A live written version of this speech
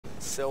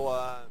So,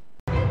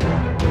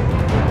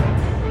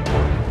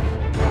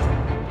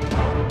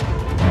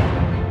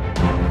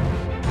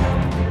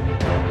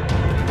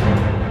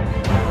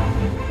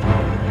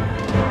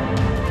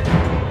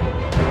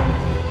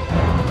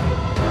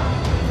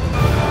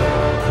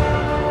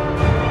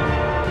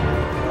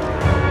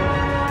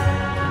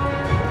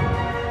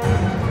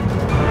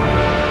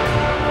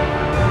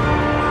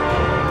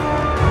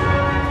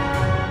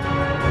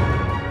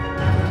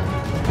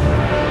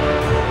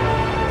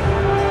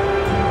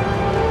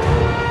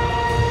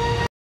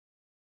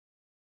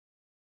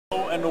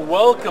 and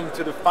welcome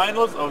to the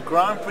finals of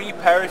Grand Prix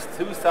Paris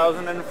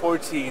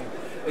 2014.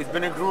 It's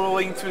been a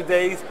grueling 2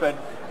 days, but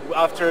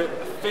after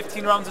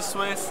 15 rounds of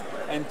Swiss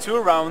and 2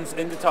 rounds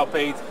in the top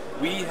 8,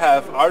 we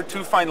have our 2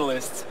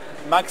 finalists,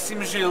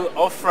 Maxime Gilles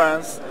of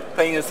France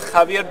playing as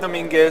Javier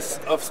Dominguez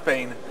of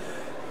Spain.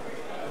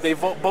 They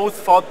both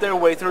fought their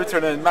way through the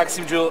tournament,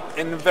 Maxime Gilles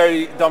in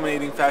very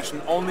dominating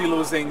fashion, only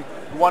losing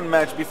 1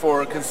 match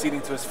before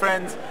conceding to his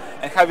friend,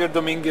 and Javier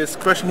Dominguez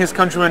crushing his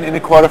countryman in the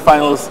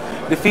quarterfinals,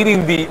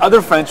 defeating the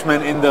other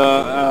Frenchman in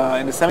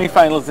the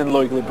semifinals in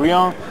Loic Le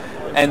Briand,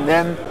 and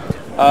then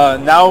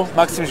now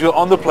Maxime Gilles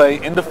on the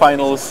play in the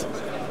finals,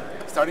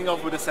 starting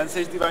off with a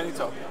Sensei's Divining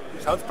Top.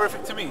 Sounds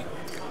perfect to me.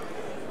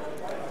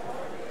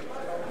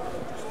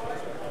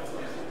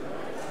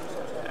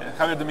 And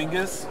Javier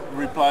Dominguez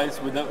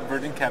replies with the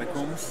Verdant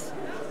Catacombs,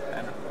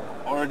 and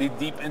already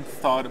deep in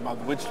thought about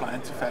which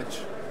land to fetch.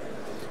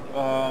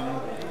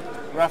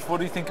 Raf, what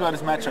do you think about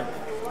this matchup?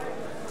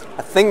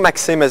 I think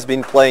Maxime has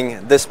been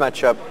playing this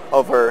matchup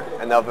over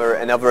and over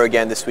and over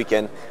again this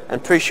weekend. I'm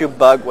pretty sure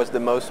Bug was the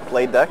most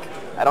played deck.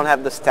 I don't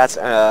have the stats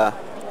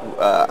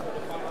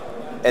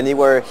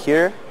anywhere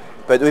here,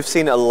 but we've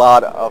seen a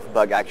lot of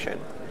Bug action.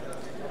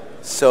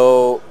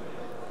 So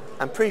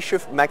I'm pretty sure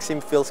Maxime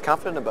feels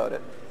confident about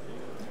it.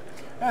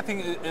 Yeah, I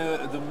think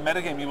the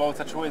metagame evolved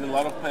such a way that a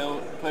lot of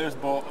players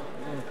brought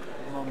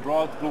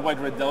blue, white,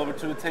 red Delver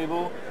to the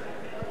table,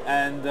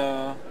 and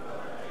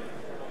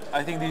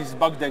I think these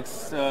Bug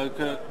decks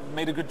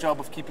made a good job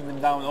of keeping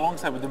them down,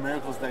 alongside with the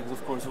Miracles decks,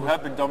 of course, who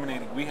have been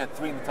dominating. We had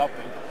 3 in the top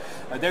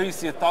 8. There you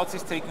see a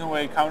Thoughtseize taking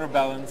away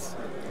counterbalance,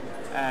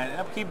 and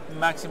upkeep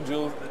Maxime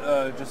Gilles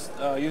just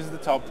uses the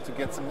top to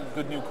get some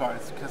good new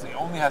cards, because he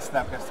only has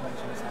Snapcaster Mage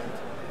in his hand.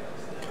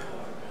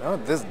 Oh,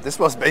 this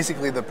was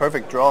basically the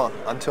perfect draw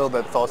until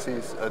that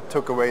Thoughtseize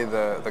took away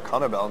the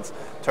counterbalance.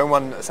 Turn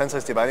 1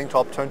 Sensei's Dividing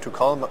Top, turn 2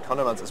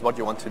 counterbalance is what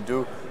you want to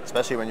do,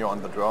 especially when you're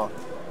on the draw.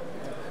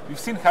 We've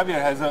seen Javier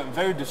has a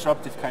very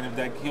disruptive kind of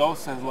deck. He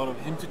also has a lot of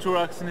Hymn to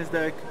Turax in his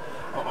deck,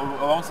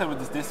 alongside with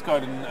his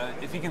discard, and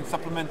if he can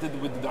supplement it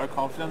with the Dark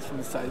Confidence from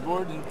the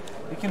sideboard,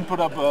 he can put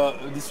up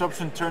a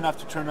disruption turn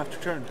after turn after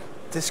turn.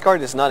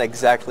 Discard is not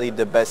exactly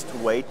the best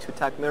way to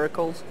attack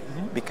Miracles,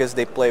 because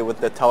they play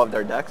with the top of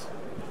their decks.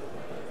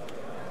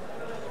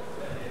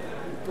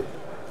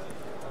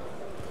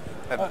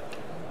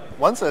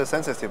 Once a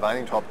Sensei's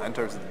Divining Top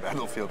enters the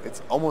battlefield,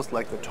 it's almost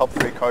like the top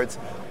 3 cards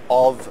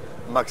of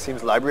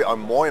Maxime's library are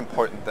more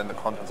important than the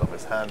contents of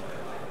his hand.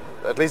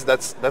 At least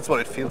that's what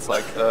it feels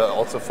like,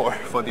 also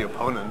for the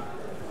opponent.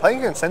 Playing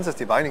against Sensei's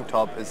Divining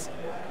Top is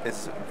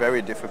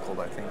very difficult,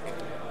 I think.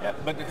 Yeah,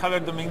 but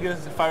Javier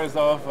Dominguez fires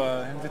off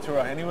Hymn to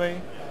Turax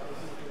anyway,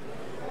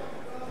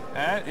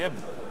 and yeah,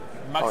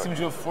 Maxime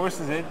Gilles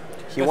forces it.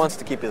 He wants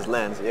to keep his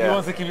lands, yeah. He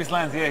wants to keep his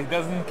lands, yeah. He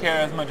doesn't care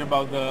as much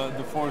about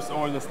the Force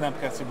or the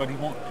Snapcaster, but he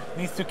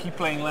needs to keep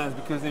playing lands,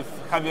 because if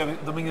Javier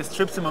Dominguez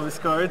strips him of his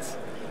cards,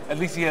 at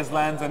least he has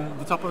lands and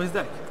the top of his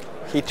deck.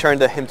 He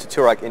turned the Hymn to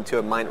Turax into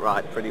a Mind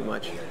Rod, pretty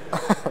much.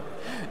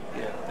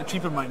 Yeah, a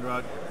cheaper Mind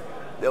Rod.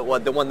 The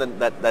one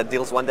that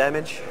deals 1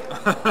 damage?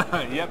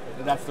 Yep,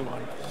 that's the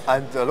one.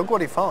 And look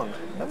what he found.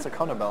 That's a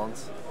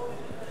counterbalance.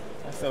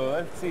 So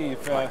let's see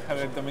if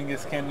Javier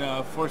Dominguez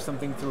can force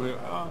something through here.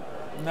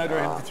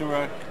 Another Hymn to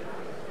Turax.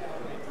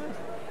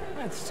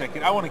 Let's check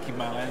it. I want to keep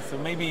my lands, so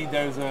maybe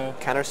there's a...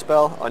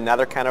 Counterspell,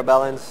 another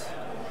counterbalance,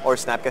 or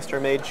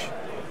Snapcaster Mage.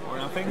 Or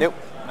nothing? Nope.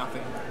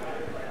 Nothing.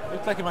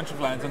 Looks like a bunch of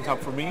lands on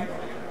top for me.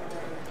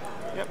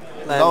 Yep.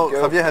 Now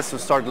Javier has to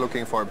start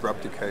looking for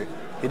Abrupt Decay.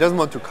 He doesn't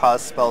want to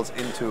cast spells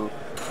into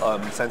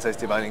Sensei's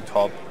Divining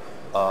Top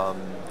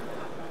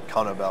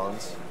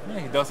counterbalance. Yeah,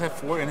 he does have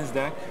 4 in his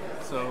deck,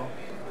 so...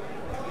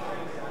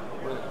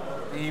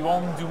 He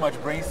won't do much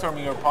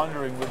brainstorming or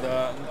pondering with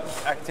the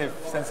active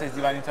Sensei's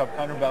Divining Top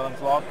counterbalance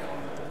lock.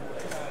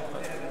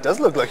 Does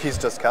look like he's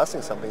just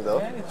casting something though.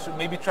 Yeah, it's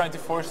maybe trying to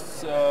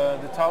force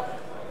the top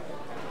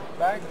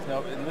back.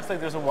 No, it looks like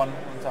there's a 1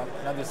 on top.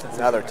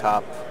 Another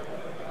top.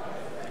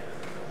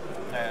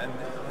 And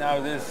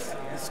now this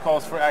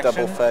calls for action.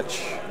 Double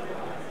fetch.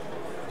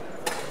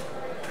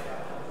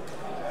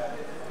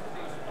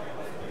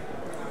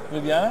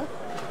 Liliana?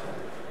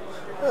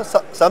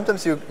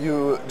 Sometimes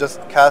you just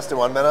cast a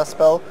 1 mana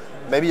spell.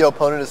 Maybe your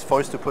opponent is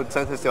forced to put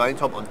Sensei's Divining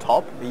Top on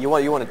top. You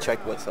want to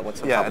check what's on top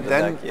of the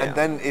deck. Yeah, and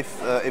then if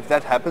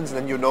that happens,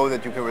 then you know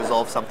that you can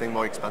resolve something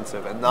more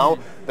expensive. And now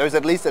there's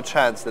at least a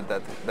chance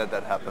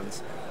that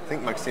happens. I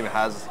think Maxime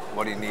has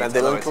what he needs.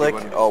 Click.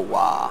 Oh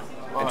wow!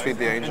 Entreat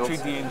the Angels.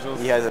 Entreat the Angels.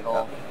 He has it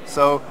all.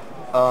 So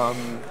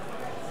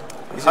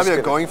He's just Javier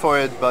gonna- going for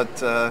it, but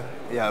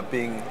yeah,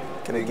 being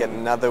Can he get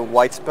another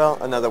white spell?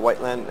 Another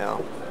white land?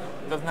 No.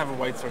 Doesn't have a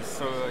white source,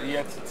 so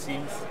yet it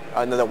seems.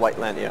 Another white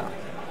land, yeah.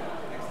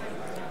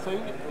 So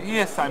he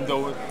has time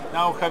though.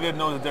 Now Javier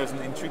knows that there's an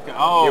intrigue.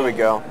 Oh, Here we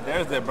go.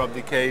 There's the abrupt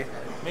decay.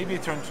 Maybe a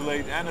turn too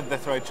late and a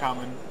Deathrite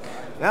Shaman.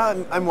 Yeah,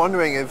 I'm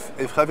wondering if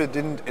Javier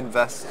didn't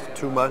invest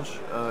too much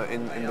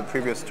in the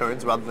previous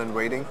turns rather than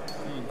waiting.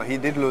 But he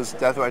did lose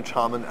Deathrite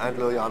Shaman and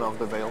Liliana of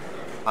the Veil.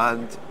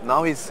 And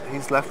now he's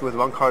left with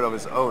one card of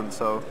his own,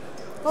 so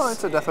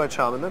it's a Deathrite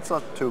Shaman, that's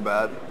not too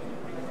bad.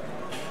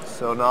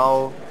 So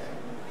now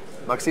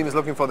Maxime is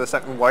looking for the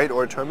second white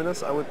or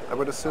Terminus, I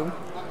would assume.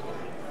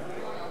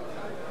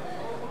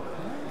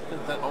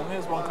 That only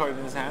has one card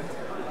in his hand.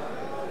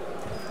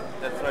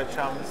 Deathrite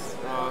Shamans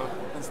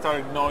and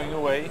start gnawing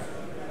away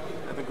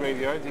at the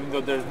graveyard, even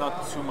though there's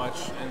not too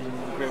much in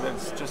the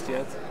graveyards just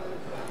yet.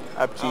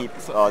 Upkeep.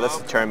 So That's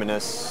the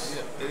Terminus.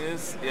 Yeah, it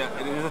is. Yeah,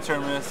 it is a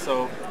Terminus.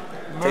 So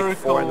Take Miracle.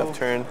 4 end of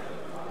turn.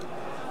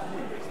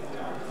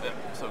 Yeah,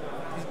 so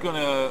he's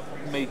gonna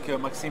make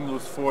Maxime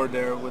lose 4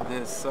 there with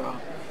his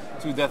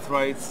 2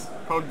 Deathrites.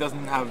 Probably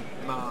doesn't have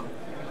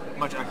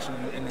much action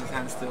in his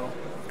hand still.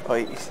 Oh,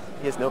 he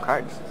has no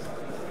cards.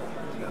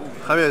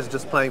 Javier is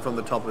just playing from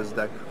the top of his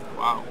deck.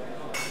 Wow.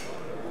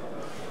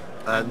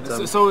 And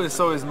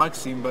So is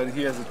Maxime, but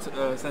he has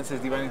a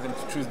sensitive divining them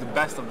to choose the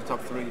best of the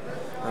top 3.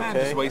 And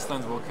Okay. just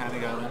Wastelands,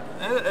 Volcanic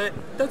Island.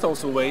 That's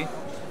also a way.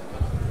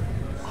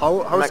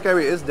 how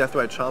scary is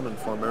Deathrite Shaman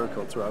for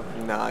Miracle throughout?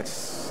 No,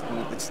 it's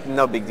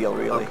no big deal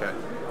really. Okay.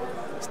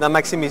 So now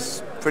Maxime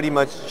is pretty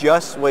much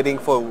just waiting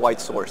for a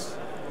white source.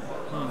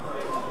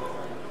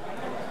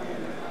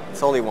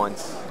 It's all he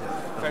wants.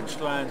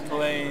 Fetched land,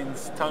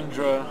 plains,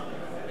 tundra,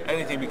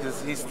 anything,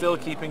 because he's still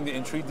keeping the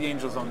Entreat the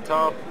Angels on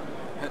top.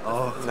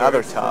 Oh,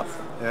 Another top.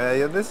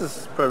 yeah, this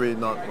is probably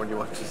not what you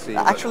want to see.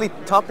 but- Actually,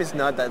 top is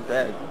not that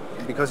bad.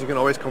 because you can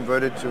always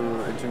convert it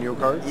into new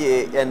cards.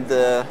 Yeah, and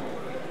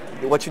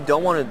what you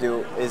don't want to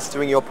do is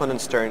during your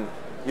opponent's turn,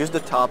 use the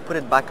top, put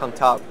it back on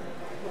top,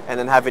 and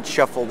then have it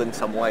shuffled in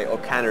some way or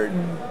countered.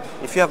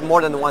 If you have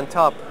more than one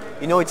top,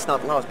 you know it's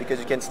not lost because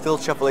you can still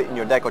shuffle it in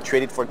your deck or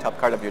trade it for a top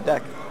card of your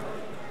deck.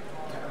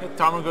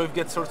 Tarmogoyf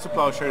gets Swords to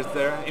Plowshares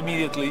there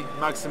immediately.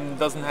 Maxim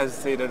doesn't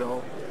hesitate at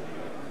all.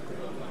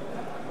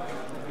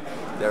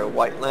 They're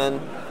white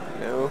land.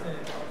 No.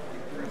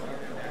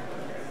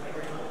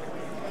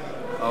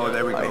 Oh,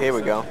 there we go. Here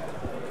we go.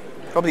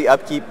 Probably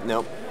upkeep.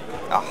 Nope.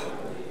 Ah,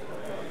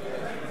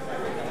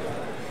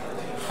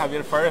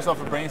 Javier fires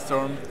off a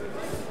Brainstorm.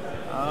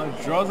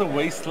 Draws a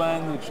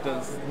Wasteland, which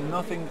does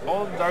nothing.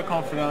 All Dark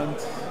Confidant.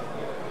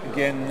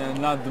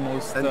 Again, not the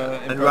most And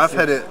impressive.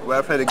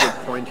 Ralph had a good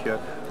point here.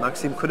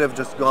 Maxime could have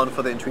just gone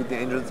for the Entreat the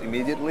Angels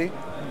immediately.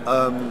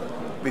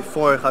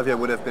 Before Javier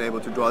would have been able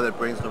to draw that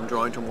Brainstorm,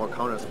 draw into more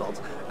counter spells.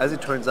 As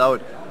it turns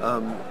out,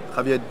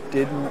 Javier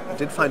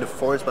did find a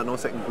forest, but no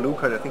second blue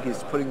card. I think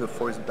he's putting the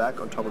forest back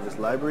on top of his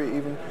library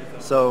even.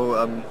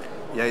 So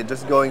yeah,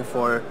 just going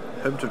for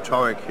him to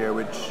Torek here,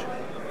 which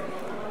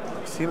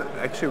Maxime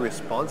actually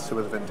responds to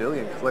with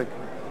Vendilion Click.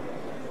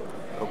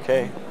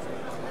 okay.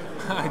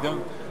 I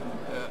don't.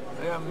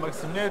 Yeah,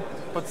 Maxime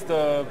puts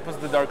the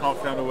Dark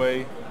Confidant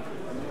away.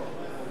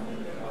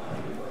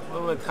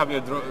 We'll let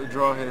Javier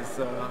draw his. Is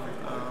that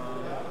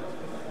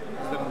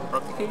an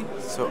abrupt decay?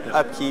 So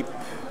upkeep.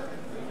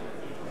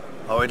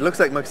 Oh, it looks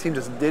like Maxime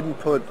just didn't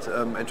put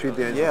Entreat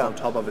the Angels Yeah. on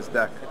top of his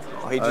deck.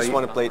 Oh, he just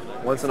want to play.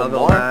 Wants for another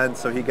more? land,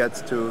 so he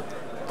gets to Do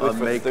it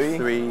for make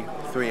three?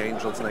 three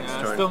angels next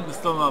Yeah, turn.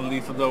 still not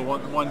lethal though.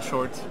 One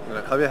short.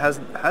 Javier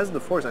has the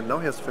force, and now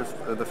he has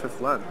the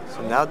fifth land.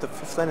 So now the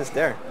fifth land is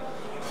there.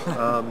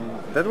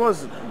 That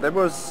was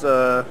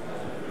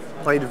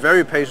played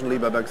very patiently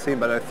by Maxime,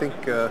 but I think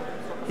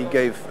he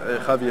gave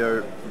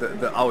Javier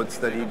the outs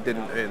that he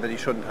didn't that he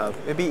shouldn't have.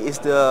 Maybe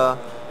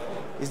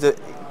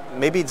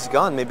maybe it's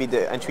gone. Maybe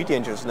the Entreat the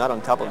Angel is not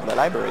on top of the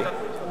library.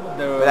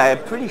 But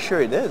I'm pretty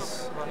sure it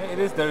is. Yeah, it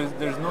is.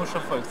 There's no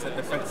shuffle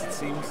effects, it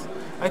seems.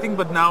 I think,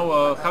 but now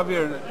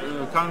Javier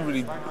can't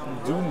really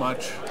do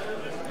much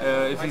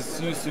if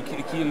he's used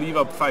to leave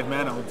up 5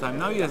 mana all the time.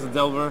 Now he has a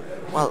Delver,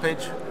 Well,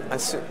 pitch,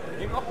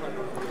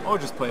 or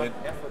just play it.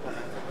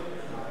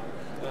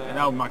 And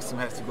now Maxim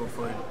has to go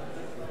for it.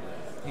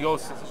 He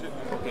goes,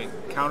 okay,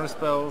 counter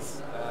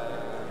spells.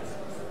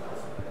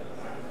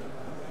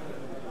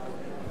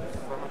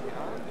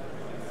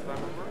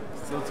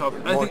 Still top.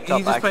 I More think top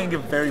he's just action. playing a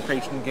very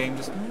patient game,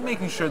 just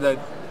making sure that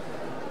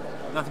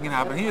nothing can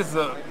happen. He has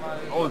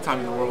all the time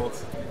in the world.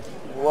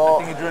 I Well,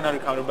 think he drew another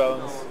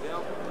counterbalance.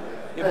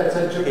 he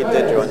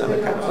did draw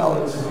another kind of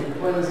balance.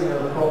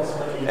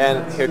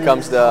 And here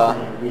comes the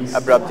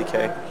abrupt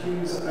decay.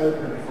 Queues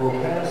open for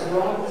Chaos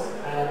Drafts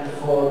and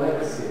for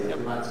Legacy. If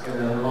you'd like to go to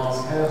the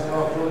last Chaos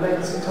Draft for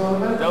Legacy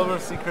tournament, Delver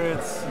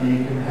Secrets.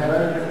 you can head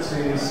over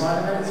to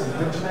Sign-Out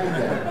and put your name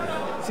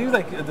down. Seems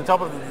like at the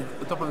top of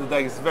the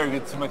deck is very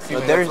good to Maxime.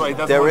 But That's why he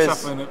doesn't there want to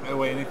is- shuffle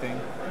away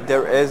anything.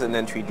 There is an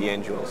Entreat the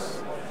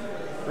Angels.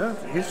 Yeah,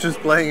 he's just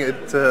playing it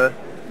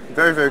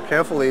very, very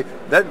carefully.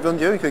 that Van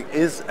Deurenklink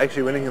is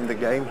actually winning him the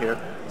game here.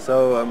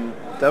 So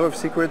Delver of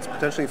Secrets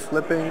potentially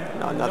flipping.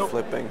 No, not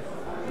flipping.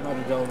 Not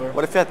a Delver.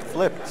 What if you had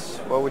flipped?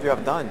 What would you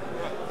have done?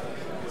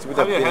 So would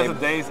have Javier been has a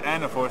able- Daze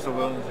and a Force of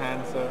Will in his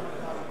hand, so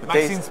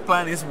Daze- Maxime's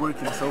plan is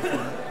working so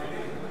far.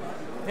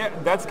 Yeah,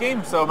 that's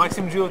game. So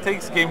Maxime Gilles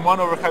takes game 1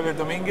 over Javier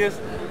Dominguez,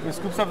 who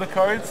scoops up the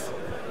cards,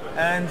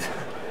 and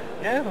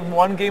yeah,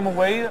 1 game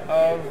away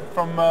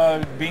from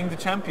being the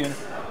champion.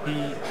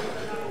 He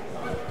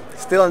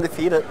Still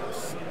undefeated.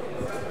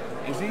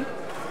 is he?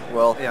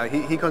 Well, Yeah,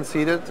 he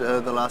conceded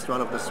the last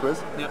round of the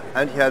Swiss, Yeah.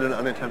 and he had an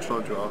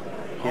unintentional draw.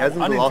 He Oh,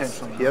 hasn't lost.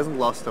 unintentional. He hasn't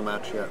lost a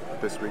match yet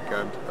this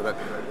weekend,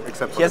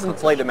 except for he hasn't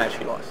played the match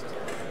he lost.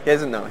 He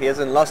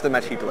hasn't lost the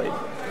match he played.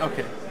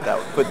 Okay. That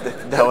would put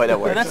that way that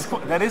But works.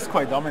 that is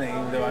quite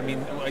dominating, though. I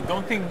mean, I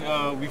don't think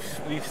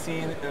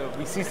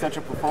we see such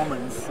a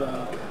performance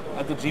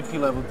at the GP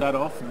level that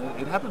often.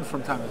 It happens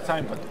from time to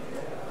time, but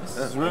this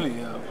is really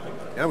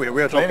Yeah, we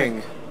are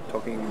Playing.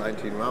 talking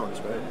 19 rounds,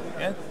 right?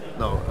 yeah,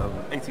 No,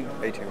 18.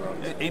 18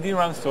 rounds. 18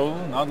 rounds total,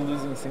 not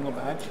losing a single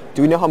match.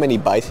 Do we know how many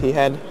buys he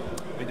had?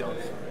 We don't.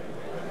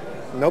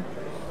 Nope.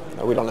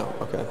 No, we don't know.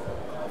 Okay.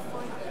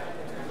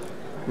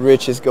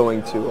 Rich is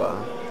going to.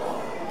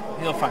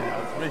 He'll find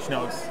out. Rich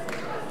knows.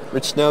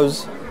 Rich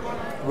knows.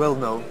 Well,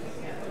 no.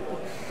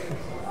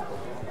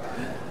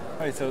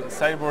 All right, so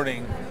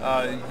sideboarding.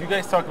 You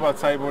guys talk about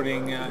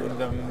sideboarding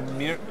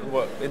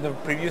in the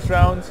previous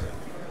round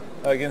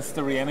against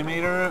the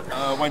Reanimator.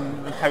 When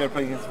Javier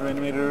played against the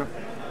Reanimator,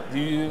 do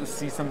you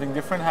see something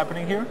different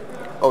happening here?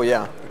 Oh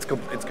yeah. It's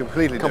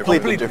completely different.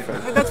 Completely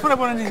different. That's what I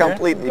wanted to hear.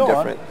 Completely Go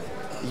on. different.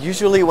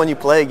 Usually when you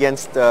play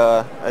against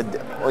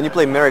when you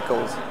play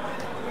Miracles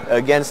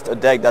against a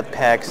deck that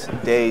packs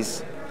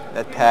Daze,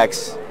 that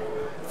packs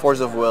Force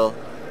of Will,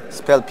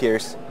 Spell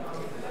Pierce,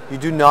 you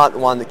do not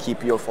want to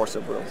keep your Force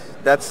of Will.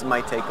 That's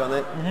my take on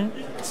it.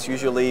 It's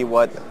usually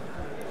what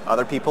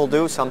other people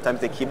do. Sometimes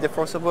they keep the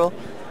Force of Will,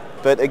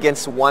 but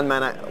against one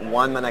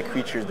mana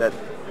creatures that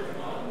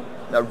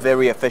are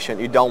very efficient,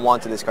 you don't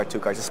want to discard 2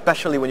 cards,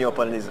 especially when your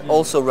opponent is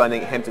also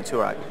running Hymn to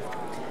Turak.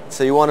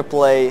 So you want to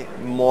play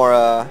more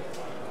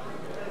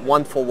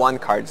 1-for-1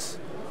 cards.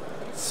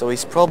 So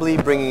he's probably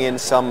bringing in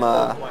some.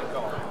 No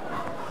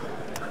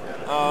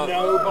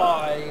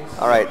buys.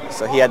 All right,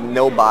 so he had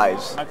no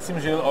buys. Maxime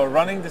Gilles are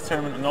running this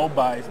tournament no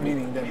buys,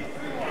 meaning that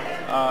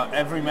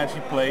every match he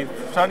played,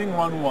 starting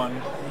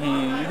 1-1, he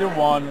either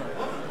won,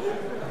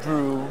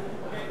 drew,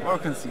 or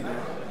conceded.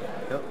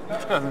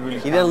 Which doesn't really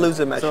He didn't count. lose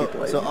a match he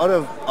played. So out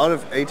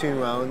of 18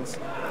 rounds,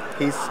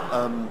 he's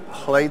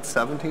played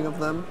 17 of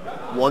them,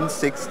 won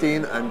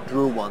 16, and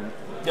drew 1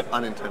 Yep.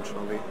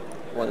 unintentionally.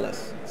 One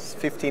less. It's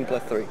 15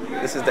 plus 3.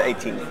 This is the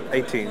 18th.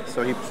 18.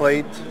 So he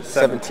played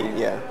 17,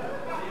 yeah.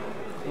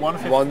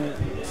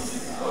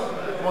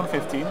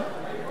 115,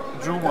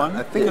 drew 1,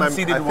 I think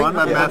conceded my 1.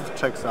 math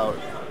checks out.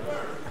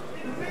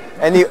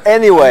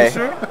 Anyway,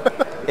 Sure?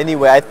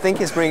 anyway, I think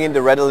he's bringing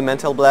the Red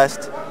Elemental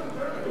Blast,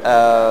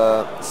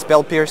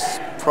 Spell Pierce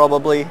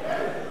probably.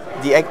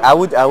 I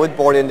would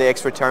board in the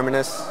Extra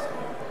Terminus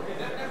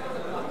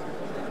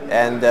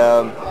and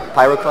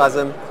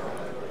Pyroclasm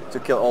to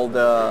kill all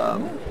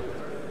the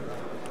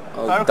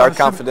Dark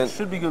Confidant.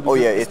 should be good. Oh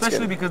yeah, because- it's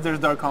especially good. because there's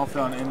Dark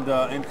Confidant in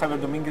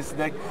Javier Dominguez's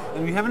deck,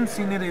 and we haven't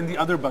seen it in the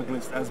other bug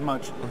list as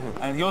much.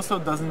 Mm-hmm. And he also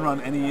doesn't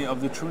run any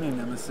of the True Name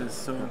Nemesis,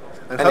 so And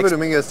And Javier ex-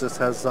 Dominguez just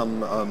has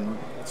some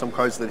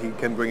cards that he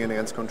can bring in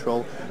against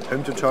control.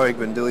 Hymn to Turak,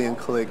 Vendilion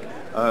Click,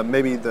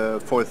 maybe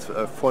the Force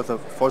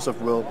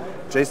of Will,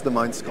 Jace the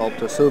Mind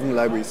Sculptor, Sylvan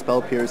Library,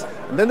 Spell Pierce,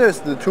 and then there's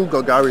the 2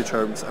 Golgari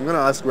Terms. I'm gonna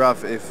ask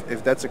Raf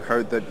if that's a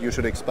card that you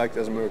should expect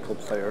as a Miracle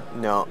player.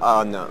 No,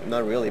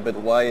 not really. But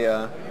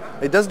why?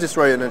 It does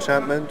destroy an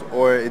enchantment,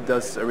 or it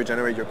does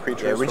regenerate your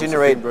creatures. Yeah, from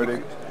regenerate- Supreme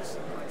Verdict.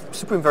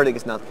 Supreme Verdict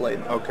is not played.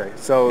 Okay,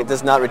 so It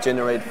does not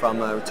regenerate from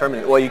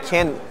Terminus. Well, you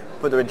can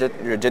put a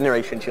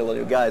regeneration shield on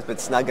your guys, but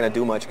it's not going to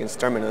do much against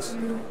Terminus.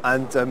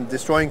 and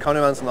destroying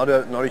counterbalance not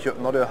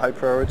a high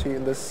priority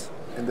in this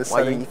Why,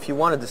 setting. if you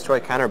want to destroy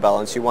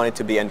counterbalance, you want it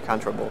to be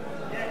uncounterable.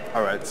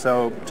 All right,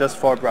 so just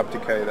for abrupt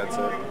decay, that's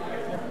it.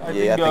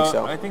 Yeah, I think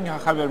so. I think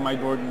Javier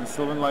might board in the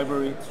Sylvan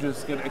Library to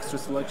just get extra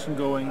selection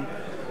going,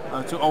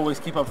 to always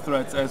keep up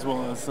threats as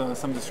well as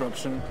some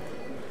disruption.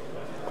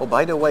 Oh,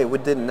 by the way, we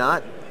did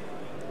not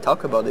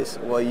talk about this.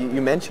 Well,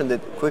 you mentioned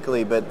it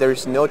quickly, but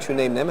there's no true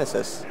name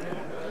Nemesis.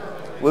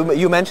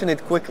 You mentioned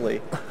it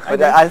quickly,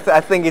 but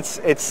I think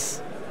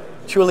it's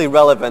truly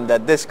relevant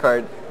that this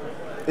card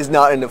is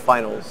not in the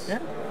finals. Yeah.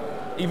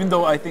 Even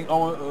though I think a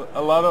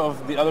lot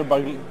of the other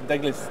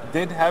deck lists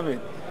did have it,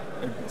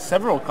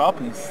 several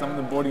copies, some of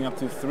them boarding up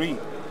to 3,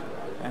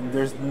 and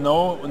there's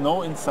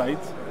no insight,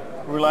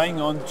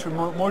 relying on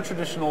more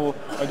traditional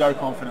Dark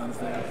Confidence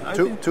there. I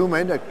think Two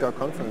main deck Dark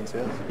Confidence,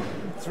 yes.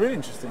 it's really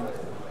interesting.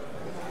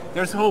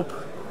 There's hope.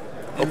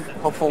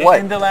 Hope for what?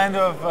 In the land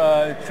of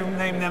True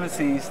Name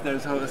Nemesis,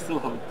 there's still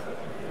hope.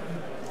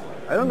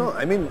 I don't know.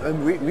 I mean,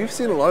 we've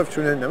seen a lot of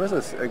Trinidad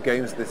Nemesis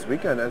games this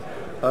weekend, and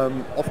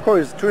of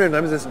course, Trinidad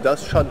Nemesis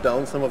does shut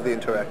down some of the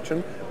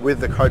interaction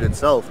with the card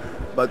itself,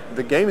 but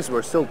the games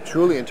were still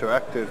truly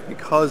interactive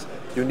because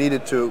you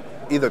needed to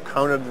either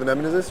counter the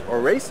Nemesis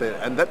or race it,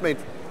 and that made,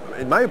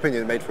 in my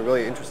opinion, made for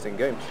really interesting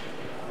games.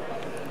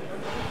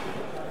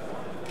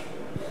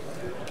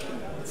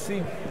 Let's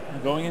see,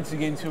 going into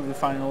Game 2 of the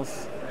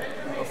finals,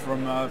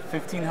 from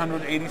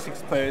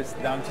 1,586 players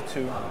down to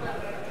 2.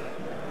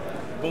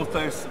 Both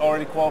players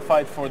already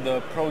qualified for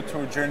the Pro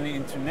Tour journey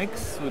into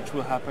Knicks, which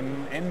will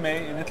happen in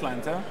May in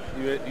Atlanta,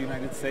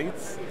 United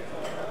States.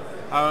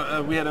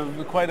 We had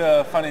quite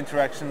a fun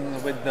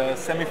interaction with the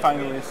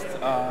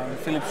semi-finalist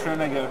Philipp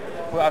Schröneger,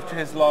 who after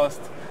his loss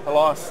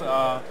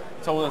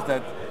told us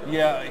that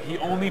he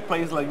only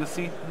plays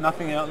Legacy,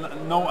 nothing else,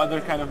 no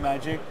other kind of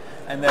Magic,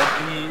 and that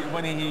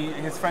when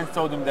his friends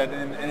told him that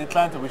in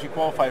Atlanta, which he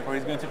qualified for,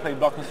 he's going to play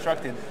Block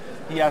Constructed,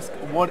 he asked,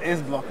 "What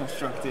is Block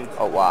Constructed?"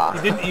 Oh wow!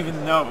 He didn't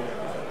even know.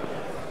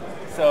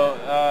 So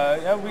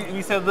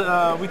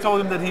we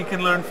told him that he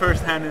can learn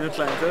firsthand in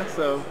Atlanta.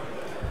 So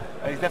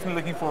he's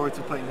definitely looking forward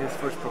to playing his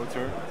first Pro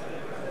Tour,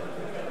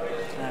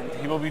 and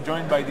he will be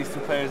joined by these 2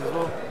 players as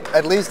well.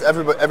 At least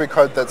every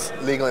card that's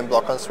legal in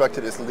Block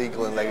Constructed is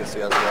legal in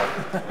Legacy as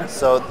well.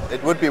 So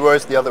it would be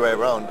worse the other way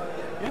around.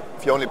 Yeah.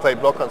 If you only played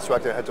Block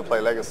Constructed and had to play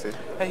Legacy.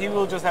 He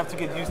will just have to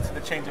get used to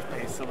the change of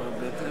pace a little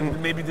bit, and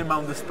maybe the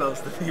amount of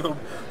spells that he will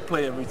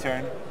play every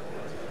turn,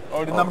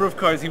 or the number of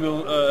cards he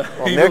will.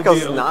 Miracles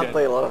does not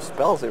play a lot of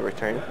spells every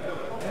turn.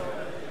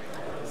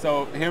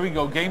 So here we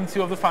go, Game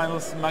 2 of the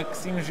finals.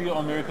 Maxime Gilles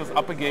on Miracles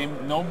up a game,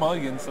 no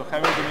mulligans. So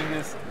Javier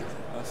Dominguez,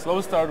 a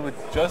slow start with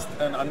just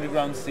an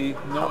Underground Sea,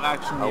 no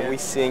action yet. Are we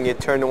seeing it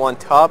turn 1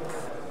 top?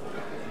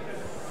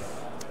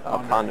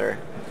 Ponder.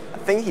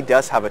 I think he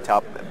does have a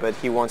top, but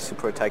he wants to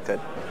protect it.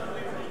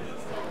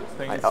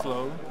 Playing it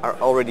slow.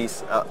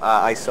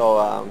 I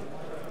saw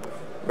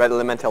Red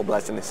Elemental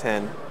Blast in his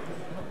hand.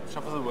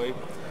 Shuffles away.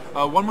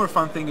 One more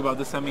fun thing about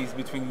the semis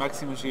between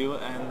Maxime Gilles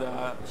and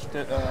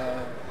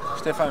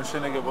Stefan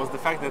Schröneger was the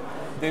fact that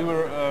they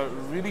were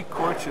really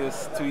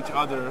courteous to each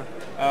other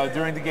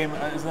during the game.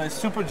 It's like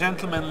super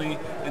gentlemanly,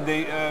 and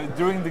they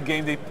during the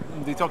game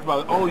they talked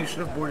about, "Oh, you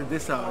should have boarded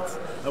this out.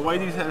 Why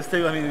did you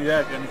stay on me to do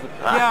that?" And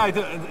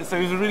so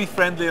it was really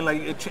friendly and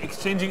like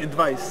exchanging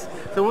advice.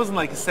 So it wasn't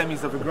like a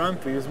semis of a Grand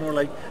Prix. It was more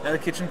like at a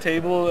kitchen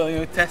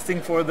table,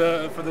 testing for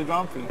the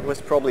Grand Prix. It was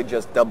probably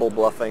just double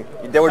bluffing.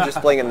 They were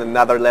just playing on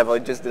another level.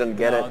 It just didn't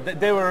get it.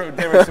 They were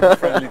super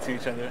friendly to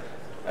each other.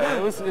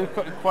 It was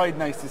quite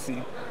nice to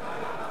see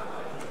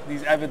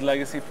these avid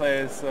Legacy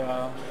players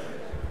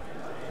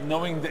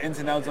knowing the ins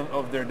and outs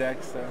of their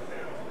decks.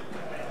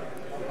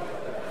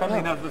 Funnily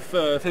enough,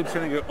 Philipp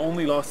Schröneger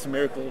only lost to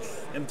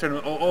Miracles in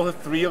tournament. All the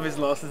 3 of his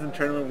losses in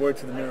tournament were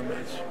to the mirror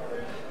match.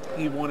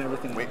 He won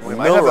everything. We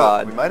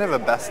might have a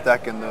best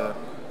deck in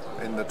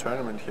the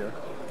tournament here.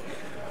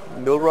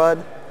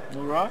 Milrod?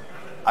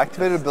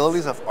 Activated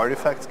abilities of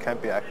artifacts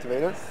can't be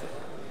activated.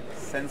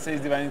 Sensei's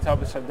Divining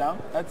Top is shut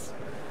down. That's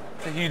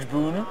a huge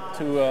boon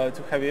to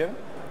Javier.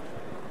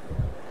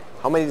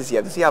 How many does he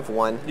have? Does he have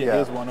 1? Yeah, he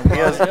has 1 of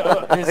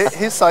them.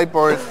 His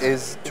sideboard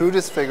is 2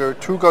 Disfigure,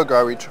 2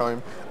 Gargari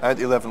Charm, and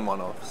 11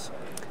 one-offs.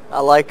 I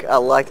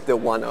like the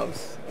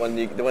one-offs when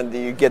you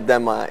get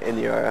them in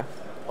your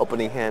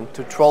opening hand.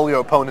 To troll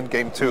your opponent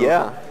game 2.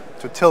 Yeah.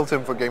 To tilt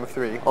him for game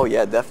 3. Oh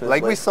yeah, definitely.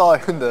 Like we saw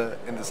in the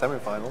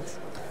semifinals.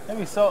 And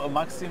we saw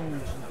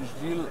Maxime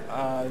Gilles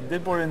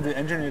did board in the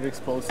Engineered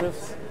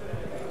Explosives,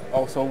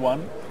 also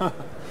 1.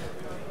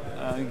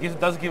 It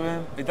doesn't give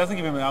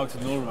him an out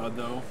to null rod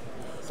though,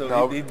 so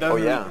No. he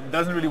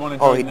doesn't really want to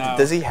do Oh, it now.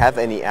 does he have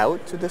any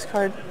out to this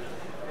card?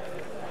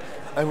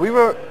 And we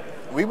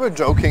were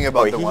joking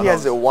about the he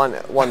one-offs. has a one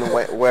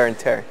wear and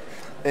tear.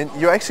 And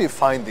you actually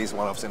find these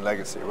one-offs in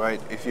Legacy,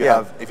 right? If you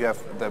have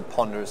the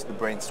Ponders, the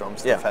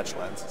Brainstorms, the Fetch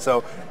Lands.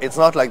 So it's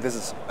not like this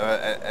is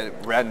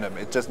random.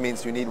 It just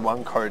means you need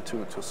 1 card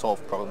to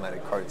solve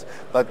problematic cards.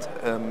 But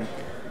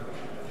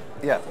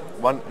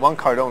one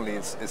card only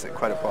is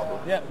quite a problem.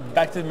 Yeah,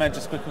 back to the match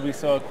just quickly. We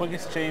saw a quick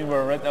exchange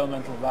where Red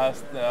Elemental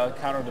Blast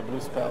countered the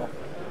blue spell,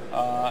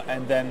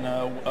 and then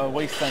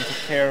Wasteland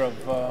took care of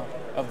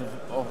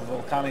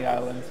Volcanic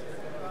Island.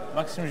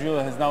 Maxime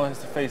Gilles has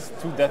to face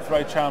 2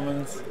 Deathrite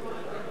Shamans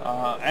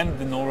and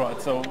the null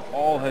rod, so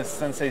all his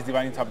Sensei's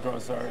Divining Top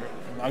draws are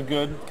not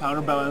good.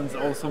 Counterbalance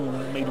also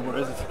made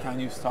worse if you can't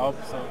use top.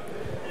 So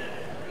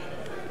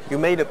You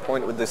made a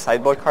point with the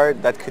sideboard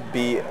card that could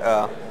be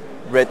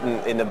written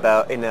in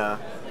a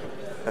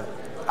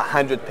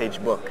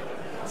 100-page book,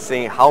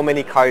 saying how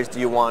many cards do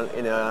you want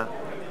in a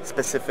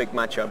specific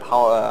matchup,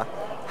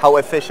 how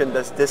efficient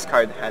does this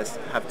card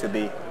have to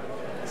be.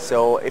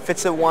 So if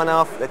it's a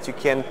one-off that you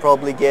can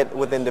probably get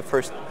within the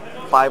first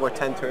 5 or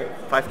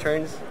 5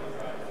 turns,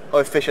 how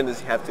efficient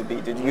does it have to be?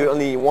 Did you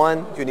only need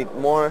 1? Do you need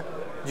more?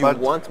 Do you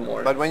want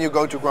more? But when you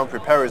go to Grand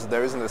Prix Paris,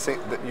 there isn't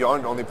you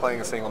aren't only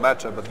playing a single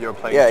matchup, but you're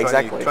playing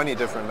 20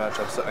 different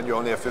matchups, and you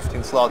only have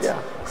 15 slots. Yeah.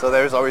 So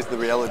there's always the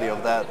reality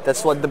of that.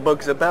 That's what the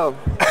book's about.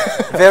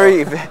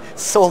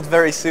 Sold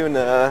very soon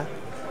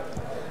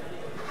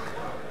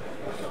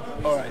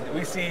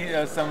We see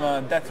some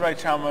Deathrite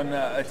Shaman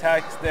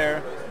attacks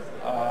there.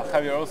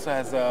 Javier also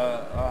has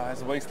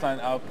a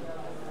wasteland up.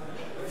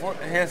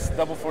 He has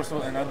double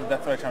forceful and another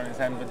Deathrite Shaman in his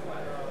hand,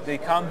 but they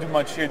can't do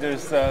much here.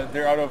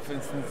 They're out of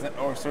instants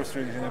or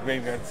sorceries in the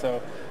graveyard,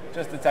 so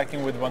just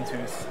attacking with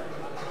 1/2s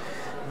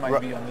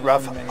might be on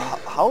the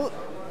menu.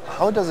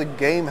 How does a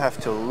game have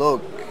to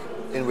look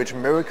in which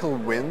Miracle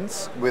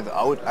wins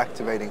without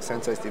activating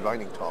Sensei's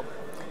Divining Top?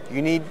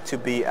 You need to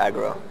be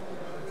aggro.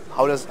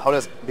 How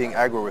does being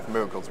aggro with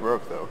Miracles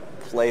work though?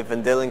 Play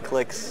Vendilion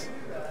clicks,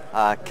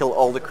 kill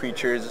all the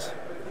creatures,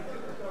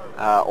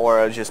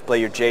 or just play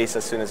your Jace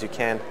as soon as you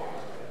can.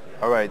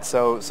 All right,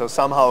 so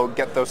somehow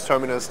get those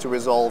Terminus to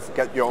resolve,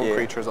 get your own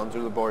creatures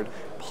onto the board,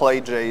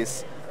 play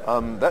Jace.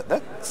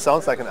 That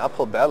sounds like an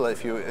uphill battle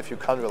if you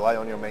can't rely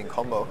on your main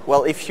combo.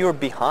 Well, if you're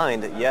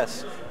behind,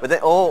 yes, but then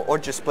or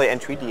just play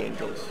Entreaty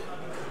Angels,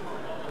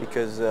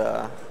 because.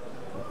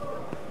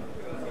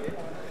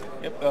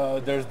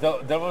 Yep, there's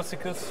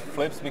Devilsicus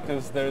flips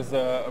because there's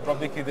a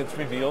Abrupt Decay that's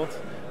revealed.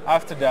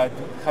 After that,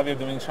 Javier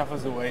Dominguez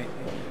shuffles away.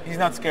 He's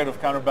not scared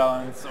of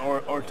counterbalance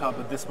or top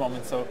at this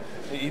moment, so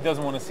he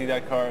doesn't want to see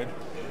that card.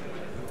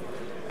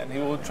 And he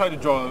will try to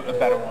draw a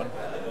better one.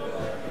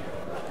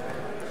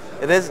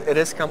 It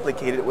is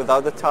complicated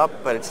without the top,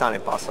 but it's not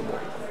impossible.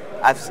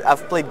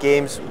 I've played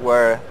games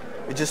where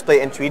you just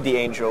play Entreaty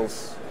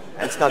Angels,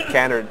 and it's not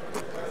countered,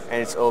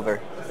 and it's over.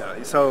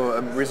 Yeah,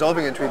 so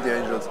resolving Entreaty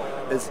Angels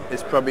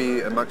is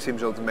probably Maxime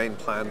Gilles' main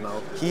plan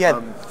now. He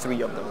had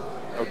 3 of them.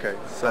 Okay,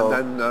 so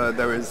and then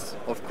there is,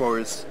 of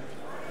course,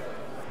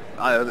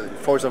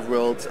 Force of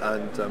Wills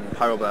and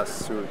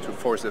Pyroblast to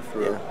force it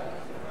through. Yeah.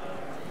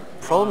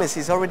 Problem is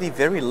he's already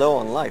very low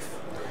on life.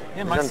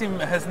 Yeah, Maxime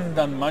hasn't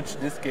done much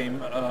this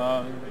game.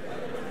 I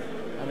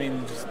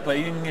mean, just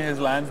playing his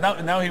lands.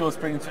 Now he will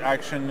spring into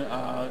action,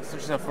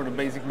 switches up for the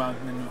basic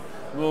mountain, and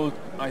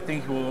I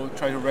think he will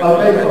try to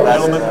regulate the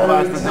element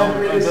blast, the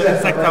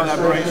insectile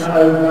aberration.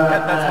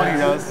 That's what he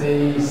does.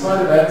 The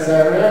side events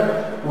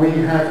area, we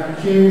have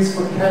queues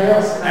for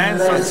chaos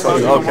and a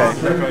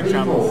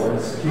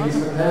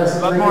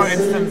lot more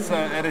instants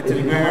added to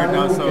the graveyard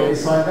now, so you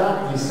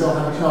still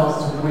have a chance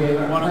to win.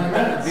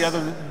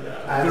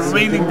 The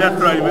remaining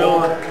Deathrite will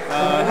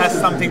has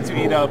something to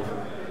eat up.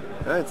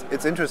 Yeah,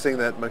 it's interesting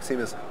that Maxime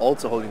is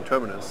also holding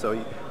Terminus, so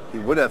he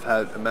would have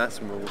had a mass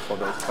removal for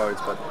those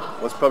cards, but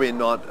was probably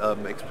not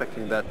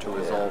expecting that to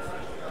resolve,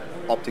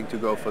 opting to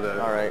go for the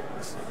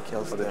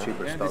kills the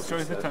cheaper and spells.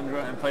 destroys the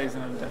Tundra and plays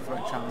in a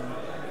Deathrite Shaman.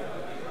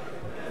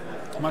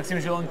 Maxime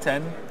Gilles on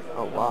 10.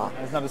 Oh wow!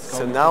 Not a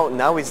so now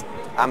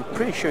I'm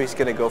pretty sure he's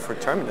gonna go for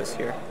Terminus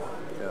here.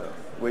 Yeah,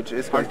 which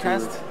is going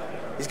to.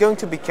 He's going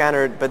to be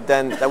countered, but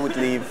then that would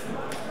leave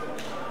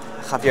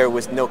Javier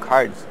with no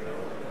cards.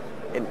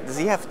 And does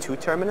he have 2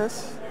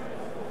 Terminus?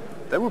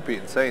 That would be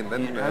insane.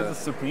 Then he has a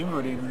Supreme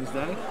Verdict in his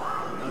deck.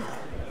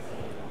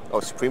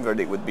 Oh, Supreme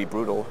Verdict would be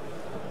brutal.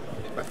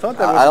 I thought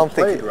that was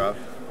played, Raf.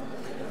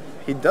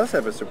 He does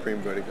have a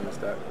Supreme Verdict in his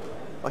deck.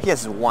 Oh, he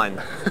has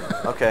 1.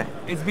 Okay.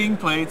 It's being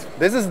played.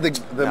 This is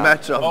the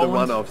match of the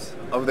one-offs,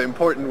 of the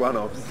important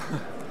one-offs.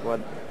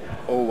 What?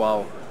 Oh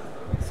wow.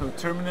 So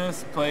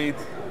Terminus played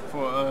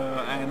for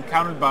and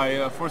countered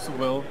by Force of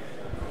Will.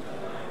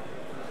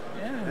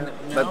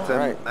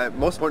 But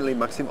most importantly,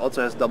 Maxime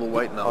also has double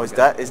white now. Oh, is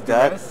that?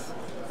 Yes.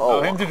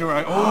 Oh, him to the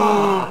right.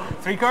 Oh,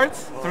 3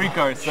 cards? 3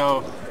 cards.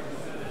 So.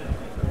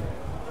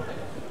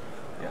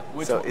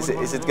 Yeah. So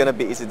is it gonna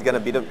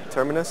be the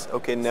Terminus?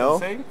 Okay, no.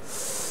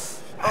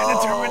 And the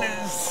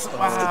Terminus.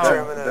 Wow.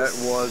 That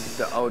was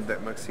the out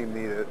that Maxime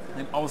needed.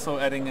 And also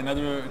adding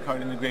another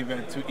card in the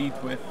graveyard to eat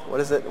with. What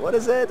is it? What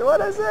is it?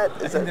 What is it?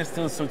 I think there's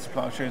still Swords of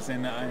Plowshares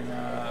in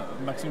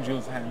Maxime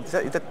Gilles' hands.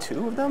 Is that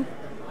 2 of them?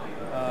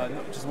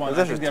 No, just 1.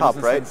 This is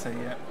top, right? Sensei,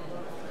 yeah.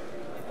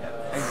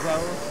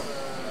 Exile.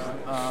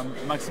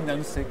 Maxime down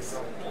to 6.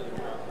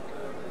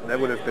 That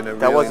would have been a.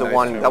 That was a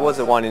 1. That was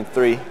a 1 in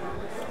 3.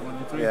 1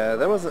 in 3. Yeah,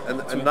 that was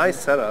a nice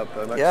setup.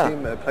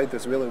 Maxime played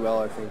this really well,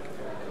 I think.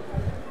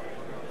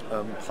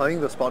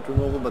 Playing the spot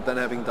removal, but then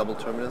having double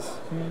Terminus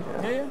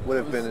would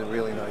have been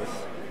really nice.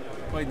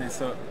 Quite nice.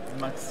 So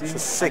Maxime. It's a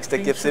 6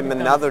 that gives him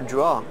another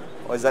draw.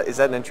 Or is that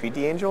an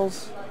Entreaty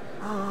Angels?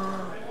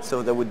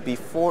 So that would be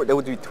 4. That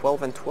would be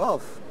 12 and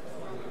 12.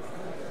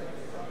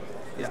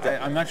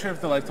 I'm not sure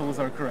if the life totals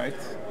are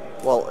correct.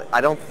 Well, I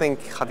don't think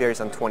Javier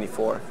is on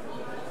 24.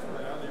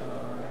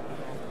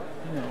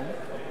 No.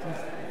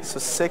 So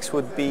 6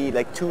 would be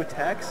like 2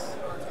 attacks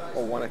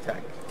or 1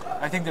 attack.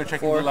 I think they're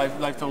checking the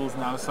life totals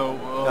now. So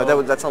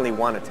no, that's only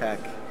 1 attack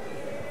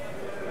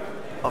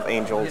of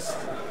Angels.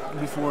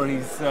 Before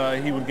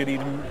he would get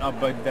eaten up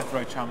by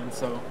Deathrite Shaman,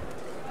 so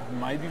it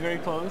might be very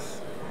close.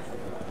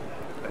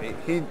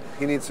 He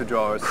needs to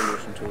draw a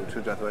solution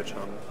to Deathrite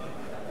Shaman.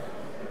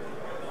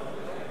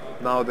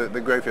 Now the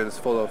graveyard is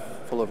full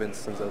of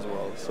instants as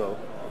well, so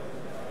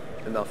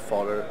enough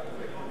fodder.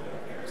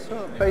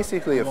 So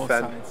basically a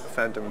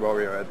Phantom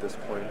Warrior at this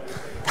point.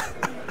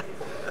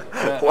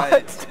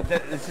 What?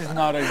 This is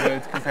not a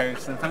good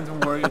comparison. Phantom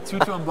Warrior, 2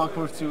 to unblock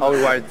for 2. Oh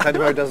right,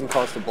 Phantom Warrior doesn't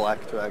cost a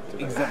black to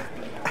activate.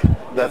 Exactly.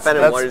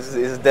 Phantom War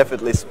is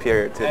definitely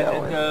superior to that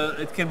one. And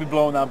it can be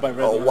blown up by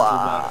red. Oh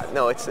wow!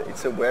 No, it's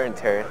a wear and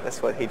tear.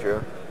 That's what he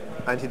drew.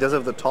 And he does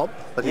have the top,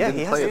 but Yeah, he he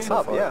didn't play has it the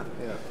top, so far. yeah.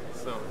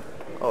 So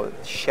Oh,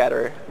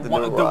 shatter the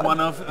one, new the rod.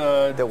 one-off,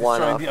 The destroying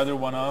one-off. the other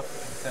one-off.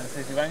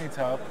 Sensei Divine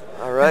top.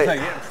 All right.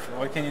 Yeah,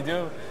 what can you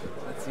do?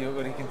 Let's see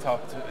what he can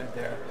talk to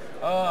there.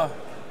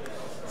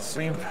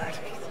 Stream verdict.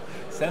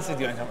 Sensei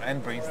Divine top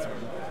and brainstorm.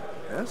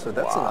 Yeah, so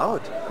that's an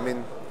out. I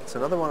mean, it's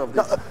another one of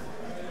these.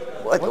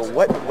 What?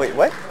 Wait,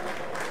 what?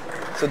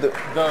 So We Okay,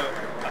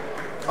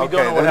 don't know then what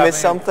we happened.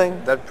 missed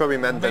something? That probably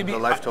meant that Maybe the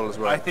life totals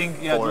were I think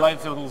the 4.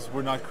 life totals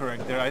were not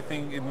correct there. I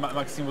think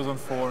Maxime was on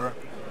 4.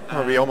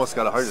 Oh, we almost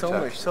got a heart So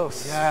attack. much, so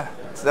Yeah.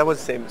 So that was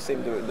the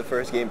same the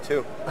first game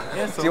too.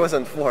 Yeah, So he was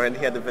on 4 and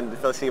he had the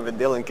Felsi of a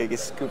Dylan kick. He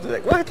scooped it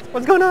like, what?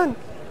 What's going on?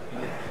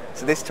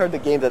 So they start the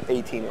game at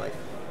 18 life.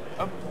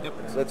 Yep.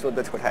 So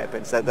that's what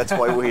happens. That's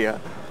why we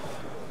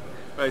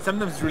Right.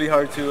 Sometimes it's really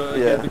hard to Yeah.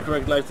 get the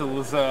correct life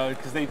totals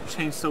because they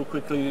change so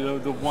quickly. You know,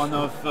 the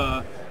one-off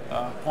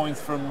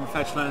points from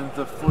Fetchland,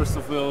 the Force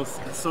of Wills,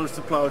 Swords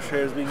to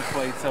Plowshares being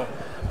played. So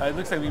it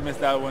looks like we missed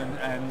that one.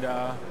 And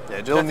Yeah,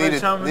 Jill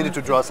needed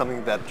to draw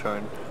something that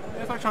turn.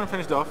 Fetchland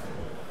finished off.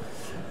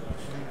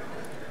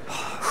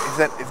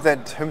 If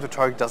that Hymn to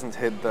Targ doesn't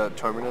hit the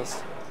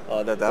terminus,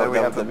 Oh, that Then we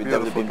have the would be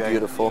beautiful game.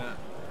 beautiful.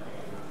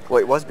 Well,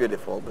 it was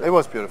beautiful. But it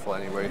was beautiful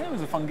anyway. Yeah, it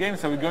was a fun game.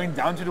 So we're going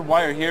down to the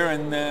wire here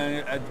and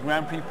at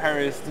Grand Prix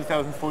Paris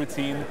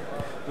 2014.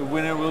 The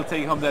winner will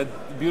take home that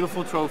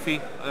beautiful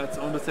trophy that's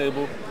on the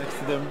table next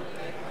to them.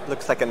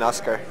 looks like an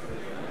Oscar.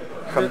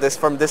 From this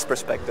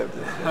perspective,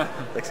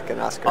 looks like an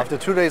Oscar. After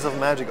 2 days of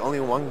Magic,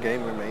 only one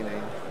game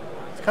remaining.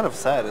 It's kind of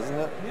sad, isn't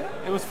it? Yeah,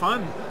 it was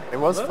fun. It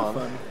was A lot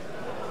of fun.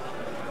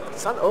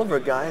 It's not over,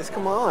 guys.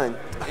 Come on.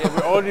 Yeah,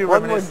 we're already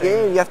One more reminiscing.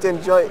 game. You have to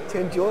enjoy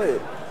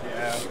it.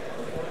 Yeah.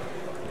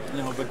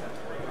 No, but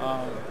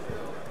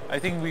I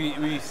think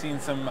we've seen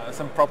some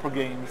proper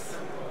games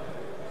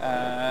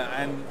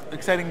and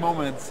exciting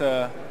moments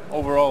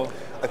overall.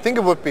 I think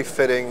it would be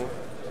fitting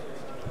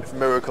if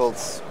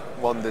Miracles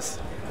won this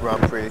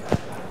Grand Prix.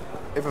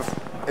 If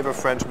a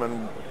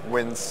Frenchman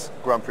wins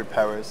Grand Prix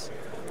Paris,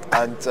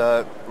 and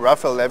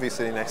Raphael Levy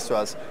sitting next to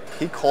us,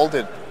 he called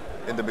it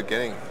in the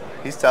beginning.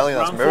 He's telling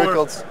us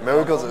Round 4.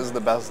 Miracles is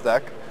the best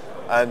deck,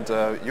 and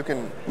you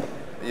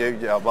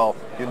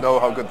know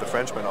how good the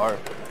Frenchmen are.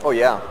 Oh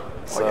yeah.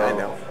 So, Oh yeah, I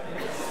know.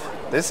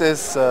 This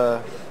is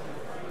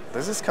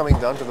coming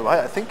down to the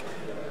wire. I think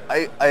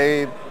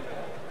I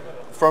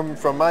from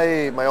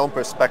my own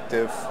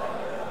perspective,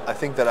 I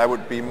think that I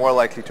would be more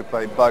likely to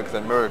play Bug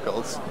than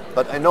Miracles,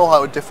 but I know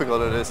how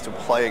difficult it is to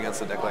play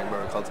against a deck like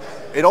Miracles.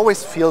 It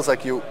always feels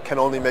like you can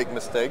only make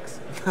mistakes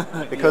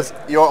because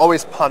you're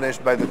always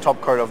punished by the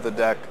top card of the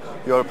deck.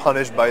 You're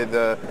punished by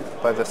the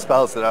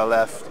spells that are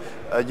left.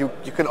 You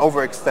can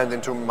overextend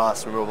into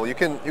mass removal. You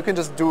can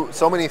just do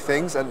so many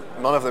things and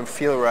none of them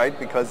feel right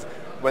because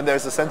when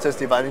there's a Senseless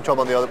Divining Trap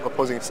on the other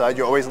opposing side,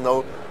 you always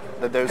know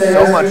that there's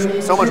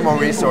so much more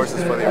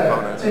resources for the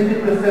opponent. 2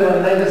 people to fill a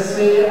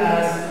legacy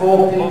and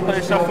 4 people Both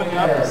players to shuffling up.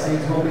 chaos.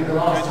 These will be the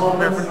last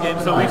tournaments Different games.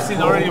 of So the we've seen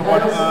night. already a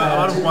lot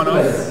of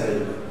one-offs.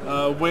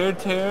 Legacy. Wear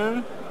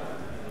Tear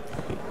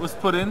was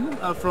put in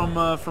from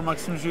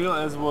Maxime Gilles,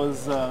 as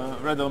was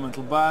Red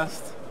Elemental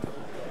Blast.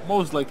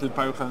 Most likely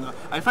Pyroclasm.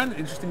 I find it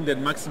interesting that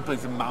Maxime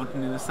plays a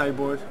mountain in the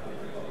sideboard.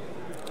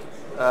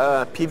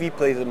 PV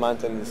plays a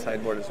mountain in the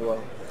sideboard as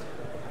well.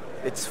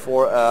 It's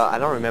for I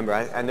don't remember.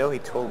 I know he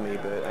told me,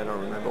 but I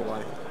don't remember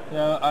why.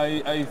 Yeah,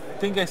 I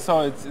think I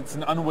saw it. It's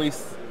an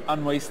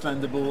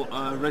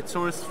unwastelandable red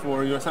source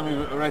for your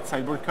semi-red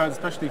sideboard cards,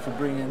 especially if you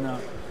bring in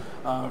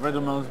Red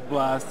Elemental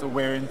Blast,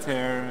 Wear and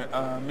Tear,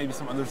 maybe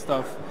some other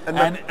stuff.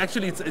 And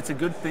actually, it's a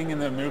good thing in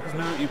the Miracles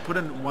Mirror. You put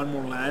in one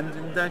more land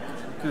in the deck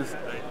because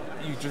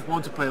you just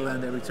want to play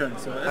land every turn.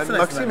 So that's And a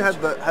nice Maxime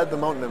advantage. had the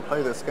mountain and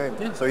play this game,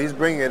 Yeah. so he's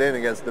bringing it in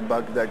against the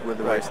Bug deck with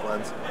the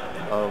wastelands.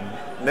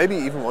 Maybe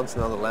even wants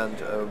another land.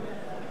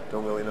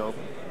 Don't really know.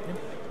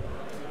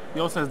 He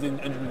also has the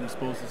Engineering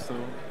Disposal, so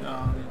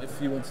if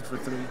he wants it for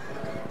 3.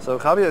 So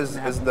Javier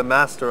is the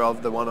master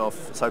of the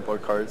one-off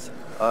sideboard cards.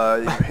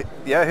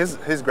 Yeah, his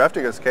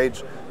Grafdigger's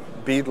Cage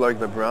beat like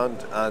the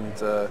brand, and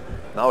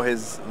now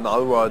his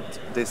Nulrod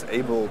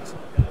disabled.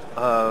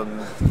 A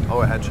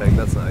handshake,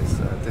 that's nice.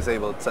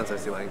 Disabled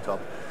Senseless Divining Top.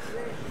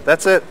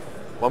 That's it.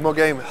 One more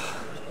game.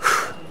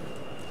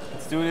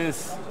 Let's do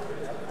this.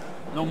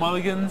 No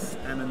mulligans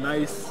and a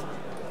nice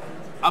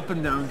up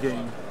and down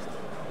game.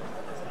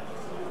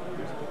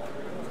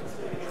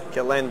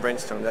 Okay, land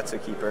Brainstorm, that's a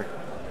keeper.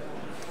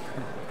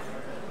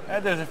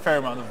 There's a fair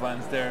amount of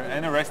lands there,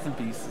 and a Rest in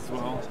Peace as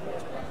well.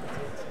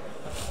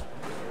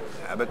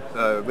 Yeah,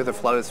 but with a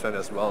Flooded Sphere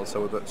as well,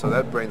 so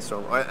that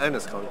Brainstorm, and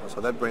his Conquer,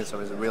 so that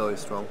Brainstorm is really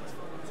strong.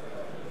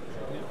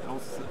 Yeah,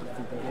 also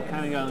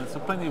Volcanic Island, so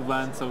plenty of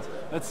land. So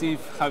let's see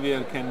if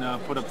Javier can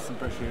put up some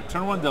pressure here.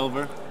 Turn 1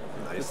 Delver.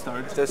 Nice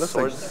start. There's Looks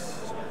swords.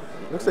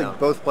 Looks like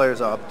both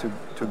players are up to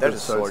good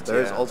There's swords. swords,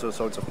 There's yeah. also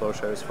Swords of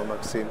Plowshares for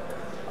Maxime.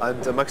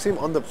 And Maxime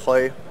on the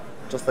play,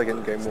 just like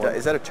in game 1.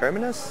 Is that a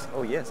Terminus?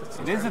 Oh yes, it's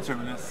It is a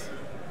Terminus.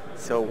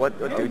 So what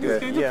do you do? He's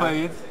going to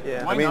play it.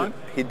 Yeah. Why I mean, not?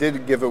 he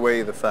did give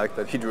away the fact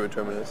that he drew a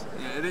Terminus.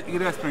 Yeah,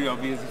 it is pretty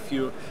obvious if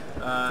you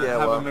have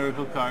well. a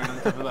miracle card on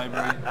top of the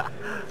library.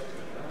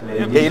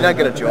 Yeah, you're not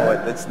gonna draw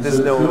it. There's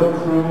The no.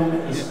 cloak room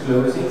is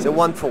closing. It's a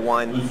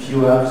 1-for-1. If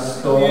you have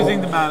stored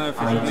Using the mana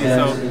efficiently,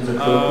 items in the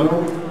cloak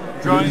room,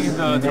 drawing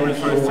the please Terminus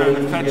make first your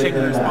turn, way fetching the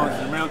over response that.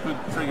 to the miracle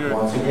trigger,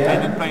 Once and again,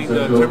 then playing the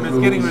the cloak Terminus,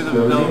 room getting is rid of the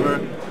closing.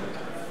 Delver.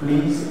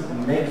 Please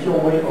make your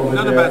way over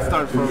Not a there bad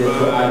start to for get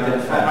your item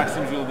back.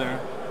 Maxime Gilles there.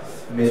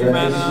 Mesdames,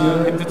 mana,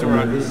 messieurs, hit the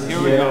turret. le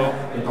Here we go.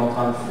 vestiaire est en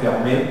train de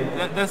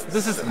fermer.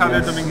 This is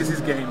Javier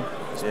Dominguez's game.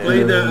 Yeah.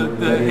 Play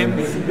the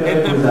hints,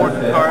 hit the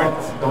important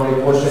cards, Dans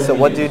les prochaines So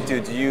what do minutes.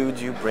 you do?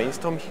 Do you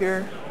brainstorm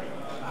here?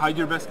 hide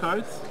your best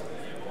cards.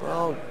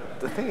 Well,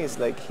 the thing is,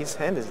 like, his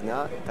hand is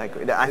not that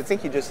great. I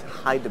think you just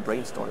hide the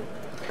brainstorm.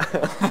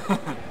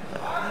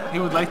 He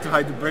would like to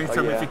hide the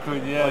brainstorm yeah. if he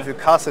could, Well, yeah. if you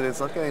cast it, it's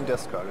not getting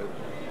discarded.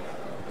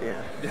 Yeah.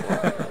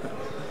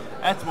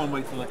 That's one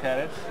way to look at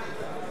it.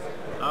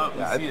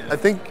 We see it.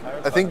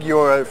 I think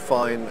you're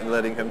fine in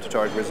letting him to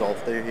target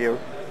resolve there here,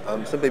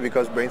 simply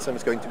because brainstorm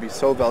is going to be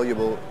so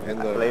valuable in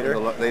the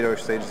later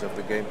stages of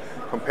the game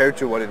compared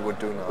to what it would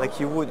do now. Like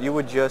you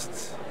would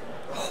just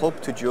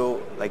hope to draw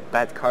like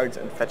bad cards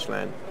and fetch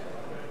land.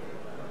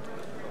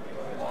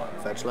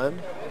 Fetch land.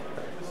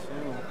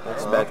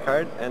 That's a bad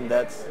card, and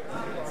that's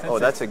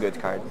that's a good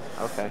card.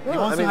 Okay. He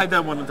wants to hide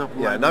that one on top of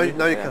the Yeah, now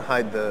library. you can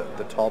hide the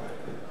top.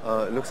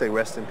 It looks like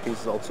Rest in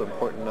Peace is also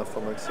important enough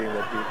for Maxime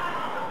that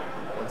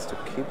he wants to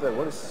keep that.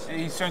 What is?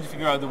 He's trying to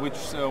figure out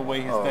which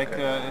way his deck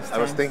is I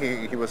was turned.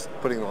 thinking he was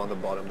putting it on the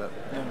bottom. That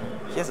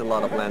He has a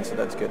lot of land, so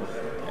that's good.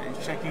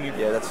 He's checking if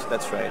Yeah,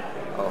 that's right.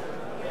 Oh.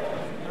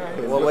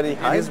 Well, what did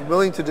he hide? he's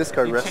willing to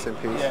discard he Rest cha- in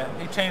Peace. Yeah,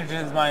 he changed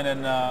his mind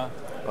and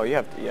Oh, you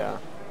have to, yeah.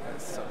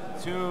 so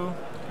 2.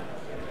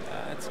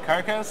 It's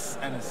Carcass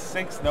and a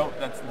 6. No,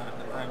 that's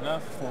not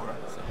enough. 4.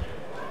 So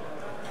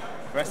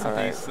rest in All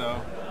right. peace. So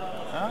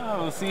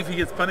we'll see if he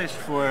gets punished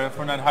for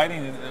not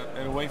hiding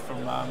it away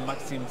from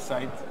Maxime's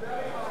side.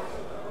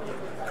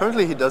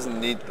 Currently, he doesn't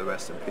need the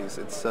Rest in Peace.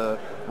 It's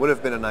would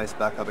have been a nice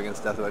backup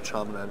against Deathlite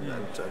Shaman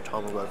and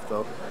Tomograph,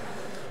 though.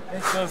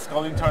 He's still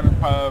Scalding Torrent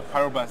and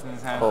Pyroblast in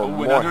his hand. Oh, another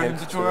more Hymn hint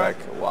to to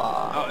Turok.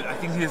 Wow. Oh, I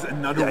think he has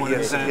another Yeah, one he in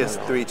his has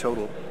hand. 3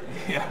 total.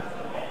 Yeah.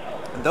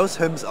 And those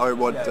hymns are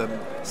what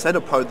set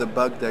apart the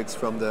bug decks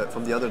from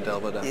the other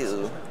Delva decks.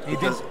 Ew.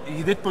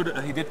 He did put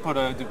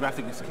the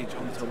Graphic Cage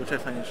on the top, which I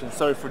find interesting.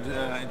 Sorry for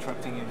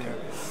interrupting you there.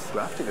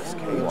 Grafticus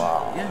Cage.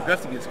 Wow. Yeah,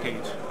 Graphic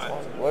Cage.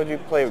 Why would you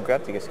play with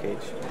Grapticus Cage?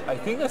 I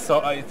think I saw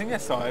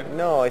it.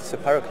 No, it's a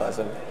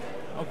Pyroclasm.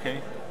 Okay.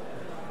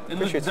 It Pretty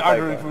looked, sure it's the art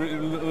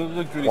Pyro.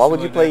 looked really Why would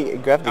you similar play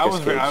there.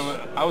 Grapticus Cage?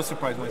 I was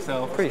surprised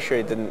myself. Pretty sure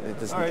it didn't.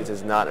 Alright. It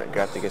is not a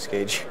Grapticus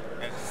Cage.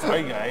 Yeah,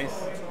 sorry guys.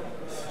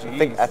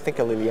 I think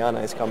a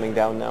Liliana is coming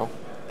down now.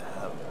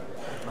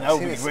 That would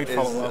be a Is- great is,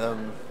 follow-up.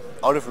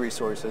 out of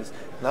resources.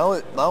 Now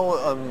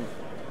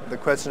the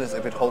question is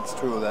if it holds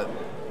true that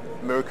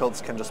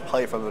Miracles can just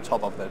play from the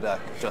top of their deck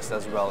just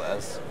as well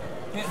as.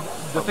 Yeah,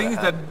 the thing is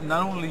that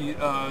not only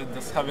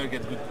does Javier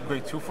get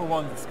great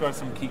 2-for-1, discard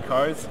some key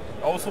cards,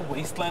 also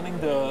wastelanding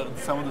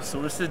some of the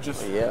sources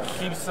just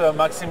keeps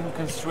Maxim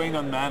constrained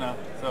on mana.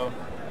 So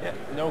yeah,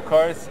 no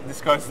cards,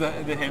 discards the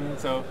hymn,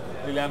 so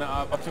Liliana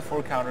up to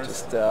 4 counters.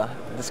 Just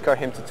discard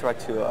him to try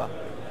to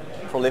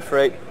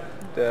proliferate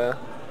the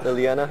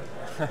Liliana.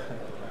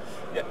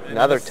 Yeah,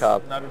 Another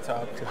top. Another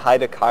top. To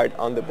hide a card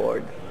on the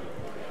board.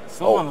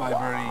 Sylvan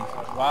Library.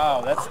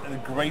 Wow, that's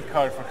a great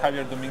card for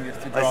Javier Dominguez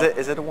to draw.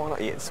 Is it a one-off?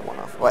 Yeah, it's a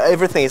one-off. Well,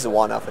 everything is a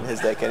one-off in his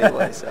deck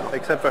anyway, so.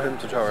 Except for him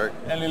to Tarek.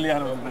 And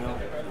Liliana in the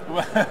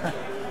middle.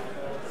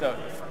 So,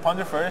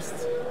 ponder first.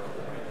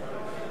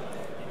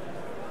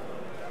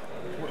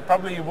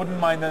 Probably you wouldn't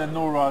mind a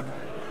no-rod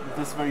at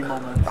this very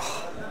moment.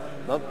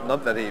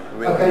 Not that he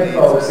really Okay, needs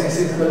folks, it. this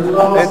is the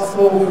last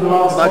call for the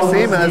last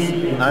Maxime one.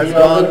 has We are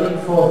gone looking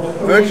for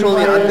 3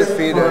 virtually players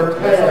undefeated for in a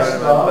this chaos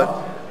tournament, draft.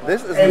 but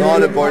this is Every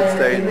not a board player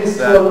state in this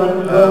that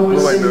tournament will Blue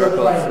Eye receive a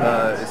Miracles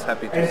playmat. is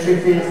happy to Entry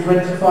see. fee is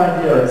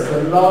 25 euros.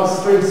 The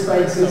last 3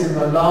 spaces in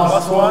the last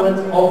Last one,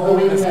 tournament of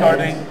the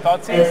discarding weekend.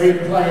 Thoughtseize. Every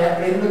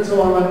player in the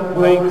tournament will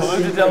Playing receive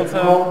Polluted a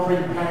Delta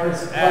Grand Prix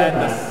Paris And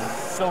the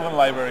playmat. Sylvan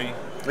Library.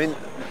 I mean,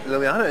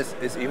 Liliana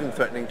is even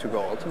threatening to go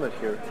ultimate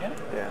here.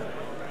 Yeah.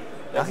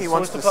 Now he Source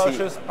wants to to see.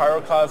 Plowshares,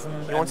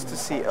 Pyroclasm. He wants to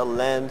see a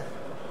land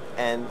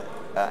and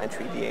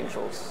entreat the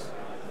angels.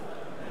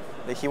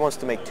 Like, he wants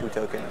to make 2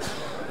 tokens.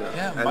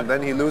 Yeah, And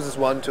then he loses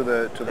one to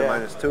the Yeah.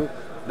 -2.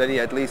 Then he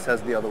at least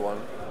has the other one.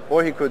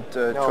 Or he could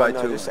try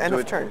to just end do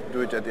of it, turn.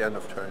 do it at the end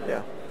of turn.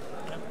 Yeah.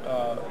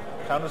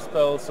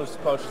 Counterspell, Source to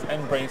Plowshares,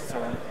 and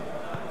Brainstorm.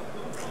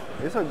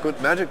 These are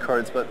good magic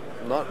cards, but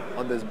not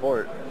on this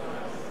board.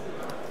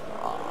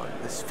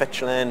 This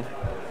fetch land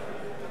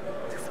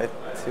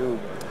to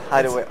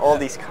hide away all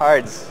these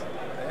cards.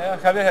 Yeah,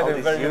 Javier had All a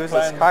these very good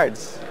useless plan.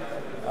 cards.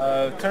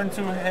 Turn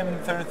 2 him,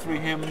 turn 3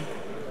 him.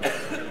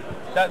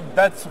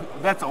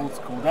 That's old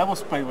school. That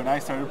was played when I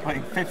started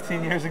playing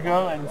 15 years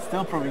ago and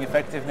still proving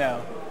effective now.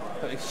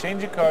 So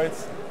exchange your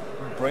cards,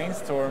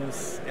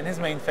 brainstorms in his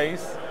main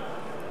phase,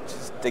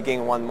 Just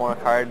digging one more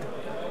card.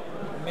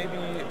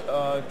 Maybe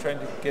trying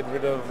to get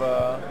rid of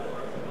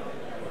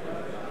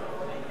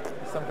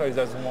some cards he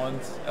doesn't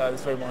want.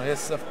 This very moment. He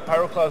has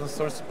Pyroclasts and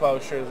Swords to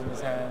Plowshares in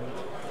his hand.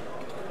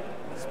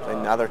 Play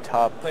another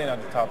top. Playing on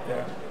the top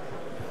there.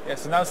 Yeah,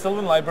 so now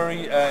Sylvan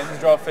Library in his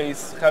draw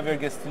phase, Javier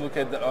gets to look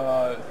at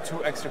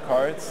 2 extra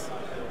cards.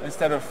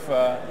 Instead of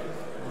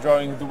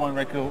drawing the one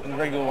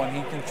regular one,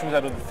 he can choose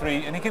out of the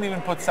 3, and he can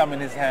even put some in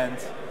his hand.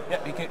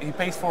 Yeah, he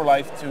pays 4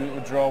 life to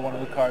draw one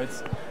of the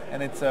cards,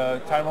 and it's a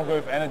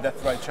Tarmogoyf and a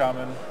Deathrite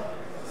Shaman.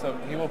 So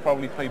he will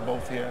probably play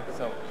both here.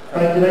 So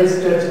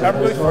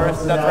Tarmogoyf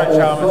first, Deathrite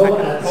Shaman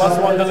second,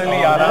 +1 to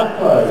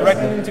Liliana,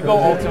 threatening to go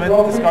ultimate,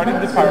 discarding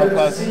the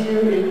Pyroclast.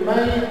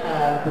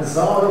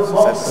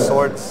 Sets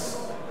swords.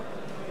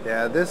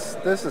 Yeah, this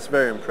is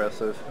very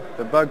impressive.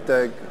 The bug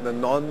deck, the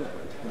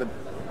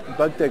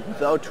bug deck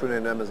without True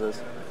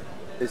Nemesis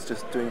is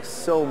just doing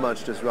so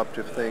much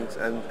disruptive things,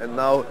 and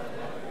now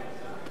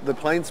the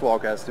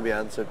Planeswalker has to be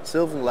answered.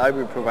 Sylvan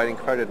Library providing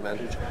card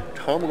advantage,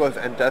 Tarmogoyf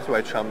and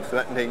Deathrite Shaman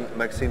threatening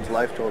Maxime's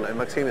life total, and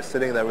Maxime is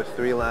sitting there with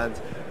 3 lands,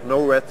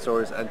 no red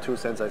swords, and 2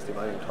 Sensei's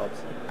Divining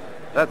Tops.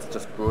 That's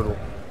just brutal.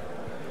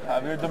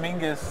 Javier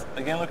Dominguez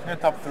again looking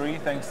at top 3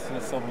 thanks to the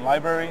Sylvan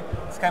Library.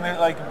 It's kind of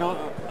like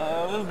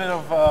a little bit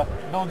of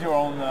build your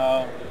own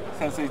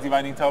Sensei's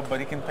Divining Top, but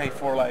he can pay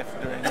 4 life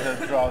during the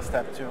draw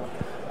step to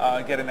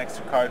get an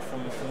extra card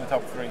from the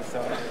top 3.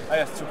 So he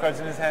has 2 cards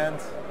in his hand.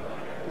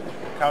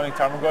 Counting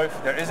Tarmogoyf.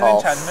 There is an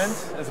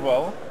enchantment as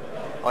well.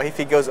 Oh, if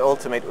he goes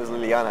ultimate with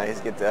Liliana, he's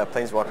get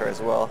Planeswalker as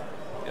well.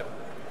 Yep.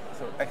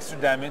 So extra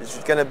damage. Is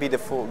it gonna be the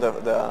full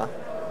the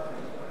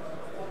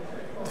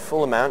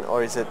full amount,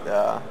 or is it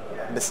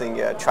missing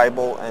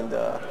tribal and?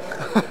 Yeah,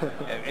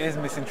 it is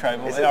missing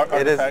tribal. Is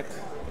Artifact.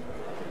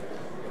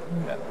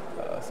 Yeah.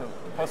 So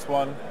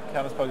 +1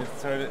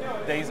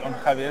 counterspell days on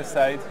Javier's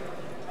side.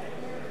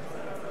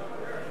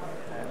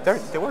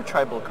 There were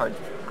tribal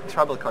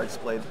cards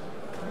played.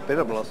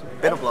 Bitter Blossom.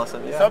 Bitter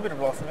Blossom, You yeah. saw Bitter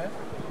Blossom, yeah?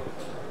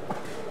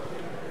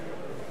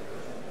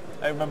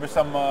 I remember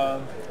some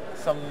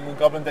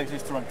Goblin decks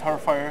used to run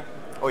Tarfire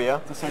Oh yeah?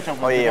 to search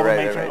up Oh yeah,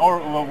 right. or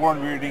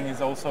Warren Weirding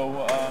is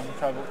also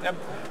tribal. Yep.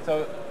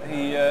 So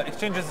he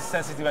exchanges the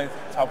sensitive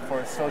top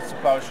for Swords to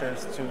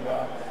Plowshares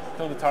to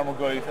kill the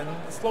Tarmogoyf and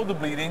slow the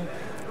bleeding.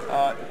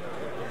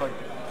 But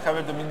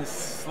Javier Dominguez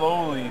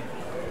slowly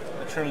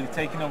but surely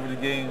taking over the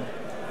game.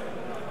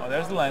 Oh,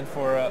 there's the land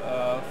for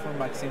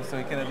Maxime, so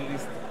he can at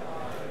least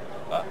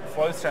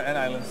Forest and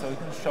Island, so he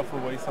can shuffle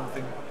away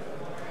something.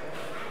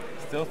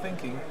 Still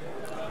thinking.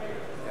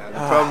 Yeah, the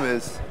problem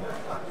is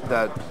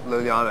that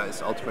Liliana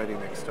is ultimating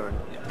next turn.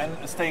 Yeah,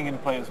 and staying in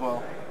play as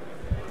well.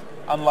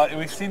 Unlike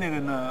we've seen it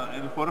in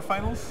the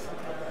quarterfinals,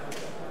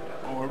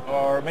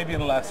 or maybe in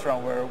the last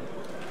round where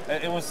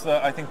it was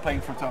I think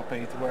playing for top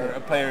 8, where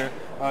a player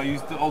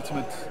used the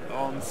ultimate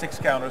on 6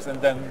 counters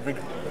and then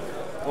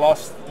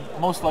lost,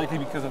 most likely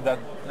because of that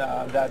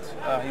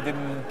he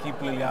didn't keep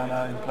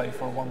Liliana in play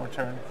for 1 more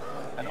turn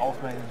and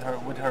ultimated her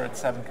with her at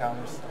 7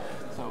 counters.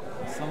 So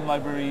some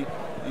library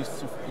used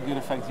to good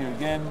effect here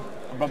again.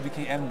 Above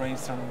Decay and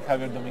Brainstorm,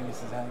 Javier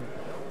Dominguez's hand.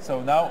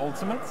 So now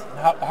ultimate.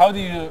 How do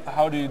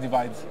you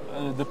divide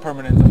the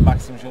permanent of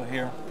Maxime Gilles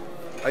here?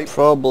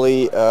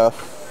 Probably.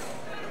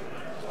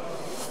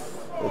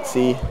 Let's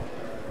see.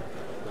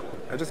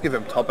 I just give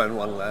him top and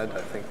 1 land,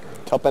 I think.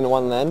 Top and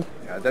 1 land.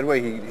 Yeah, that way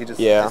he just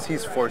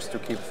he's forced to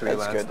keep 3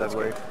 lands. That's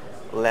good.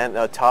 Land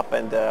top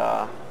and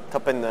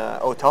top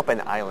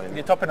and island.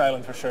 Yeah, top and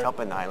island for sure. Top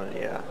and island,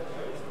 yeah.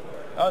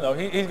 Oh no,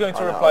 he's going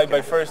to reply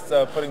by first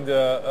putting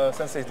the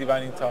Sensei's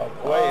Divining Top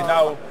away.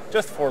 Now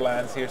just 4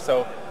 lands here,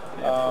 so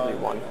probably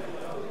 1.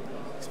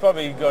 He's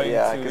probably going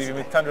to leave him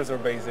with Tundras or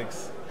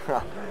Basics.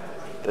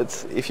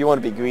 That's if you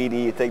want to be greedy,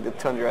 you take the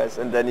Tundras,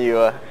 and then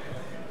you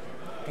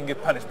can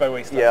get punished by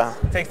Wastelands. Yeah,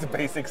 he takes the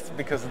Basics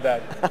because of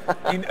that.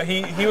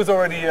 he was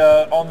already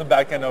on the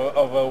back end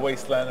of a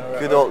Wasteland.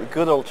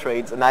 Good old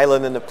trades, an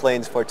island in the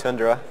plains for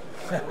Tundra.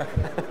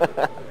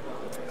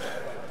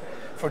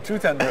 For 2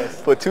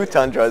 Tundras. For 2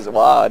 Tundras,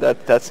 wow,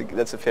 that's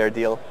a fair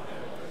deal.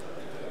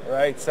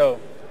 Right, so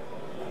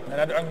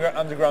another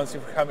underground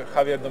super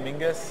Javier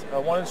Dominguez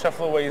wanted to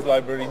shuffle away his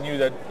library, knew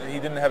that he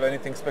didn't have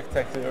anything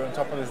spectacular on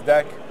top of his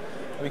deck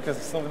because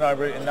of Sylvan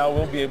Library, and now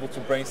will be able to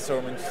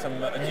brainstorm into some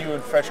new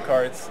and fresh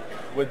cards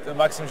with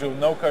Maxime Gilles,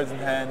 no cards in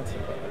hand.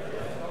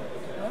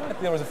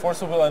 There was a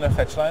Force of Will and a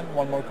fetch land,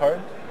 1 more card.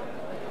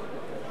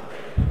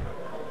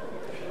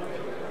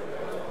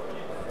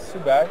 Too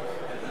bad.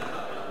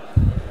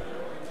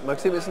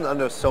 Maxime isn't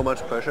under so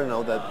much pressure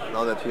now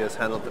that he has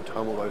handled the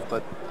Tarmogoyf,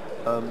 but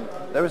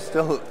there is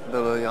still the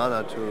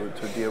Liliana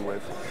to deal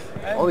with.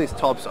 And all these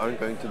tops aren't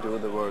going to do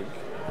the work.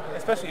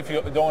 Especially if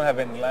you don't have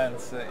any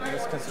lands, you're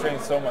just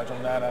constrained so much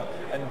on mana,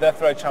 and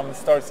Deathrite Shaman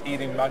starts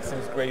eating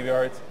Maxime's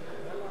graveyard.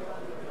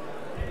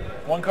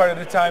 1 card at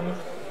a time,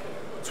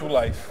 2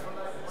 life.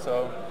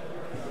 So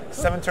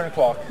 7 turn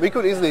clock. We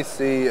could easily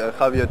see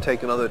Javier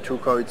take another 2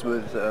 cards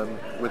with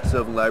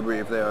Sylvan Library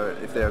if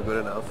they are good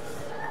enough.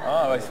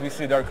 Oh, we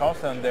see Dark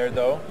Confidant there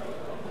though.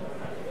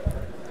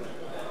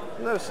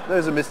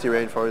 There's a Misty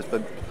Rainforest,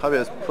 but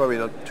Javier is probably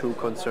not too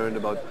concerned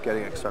about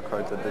getting extra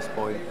cards at this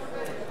point.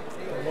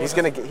 He's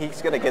gonna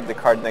get the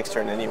card next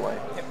turn anyway.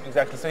 Yeah,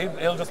 exactly. So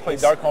he'll just play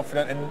Dark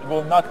Confidant and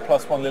will not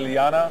 +1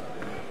 Liliana,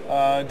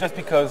 just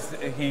because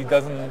he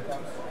doesn't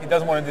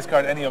want to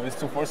discard any of his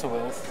 2 Force of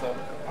Wills. So.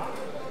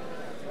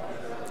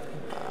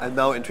 And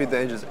now Entreat the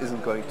Angels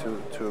isn't going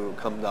to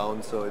come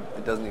down, so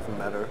it doesn't even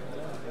matter.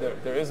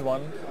 There is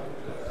one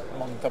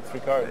among the top 3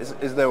 cards.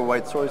 Is there a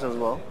white source as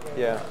well?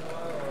 Yeah.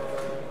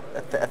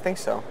 I think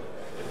so.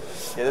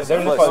 Yeah, there's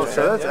There's a a plus. plus,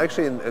 So that's yeah.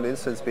 actually an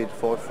instant speed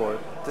 4/4.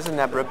 There's an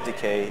abrupt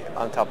decay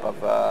on top of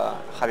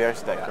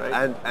Javier's deck,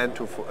 right? And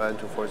two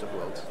Force of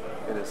Wills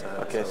in his hand.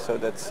 Okay, so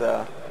that's.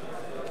 No!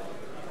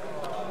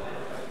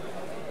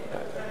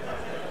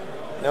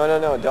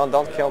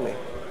 Don't kill me!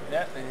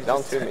 Yeah,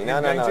 Don't shoot me! No!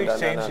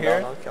 Exchange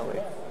here. Don't kill me!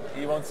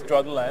 He wants to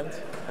draw the land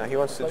He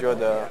wants to draw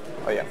the.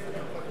 Oh yeah.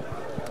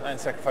 and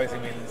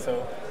sacrificing me,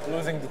 so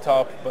losing the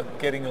top but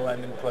getting a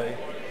land in play.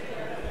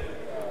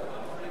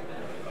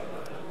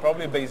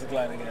 Probably a basic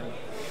land again.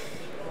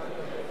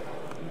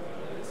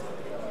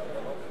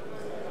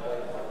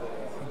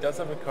 He does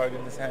have a card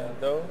in his hand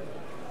though.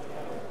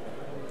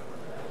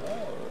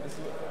 Oh,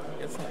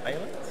 it's an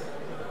island?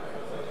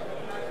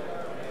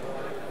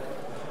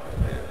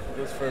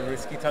 Goes for a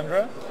risky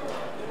Tundra.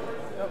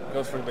 Nope.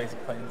 Goes for the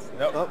basic plains.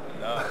 Nope. Nope.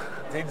 No.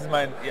 Takes his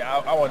mind. Yeah,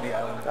 I want the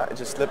island. It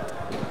just slipped.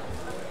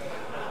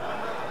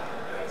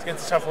 He's going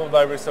to shuffle the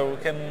library so we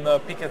can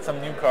peek at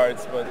some new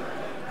cards, but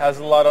has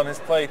a lot on his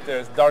plate.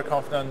 There's Dark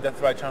Confidant,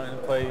 Deathrite Channel in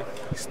play.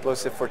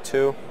 Explosive for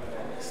 2.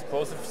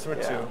 Explosives for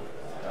Yeah.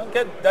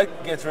 2.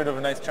 That gets rid of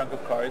a nice chunk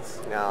of cards.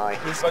 No,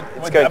 But it's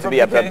with going to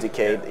be Abrupt abrupt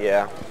decayed.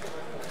 Yeah.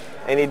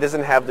 And he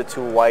doesn't have the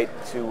 2 white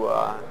to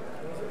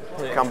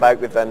come back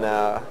with an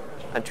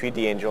Entreat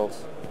the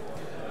Angels.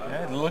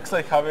 Yeah, it looks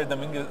like Javier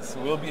Dominguez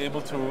will be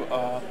able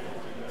to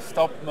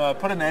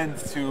put an end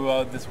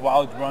to this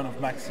wild run of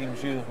Maxime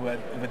Gilles, who had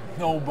with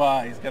no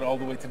buys got all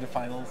the way to the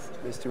finals.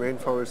 Misty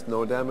Rainforest,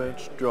 no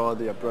damage. Draw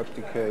the Abrupt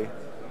Decay.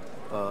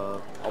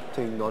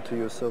 Opting not to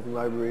use Sylvan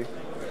Library.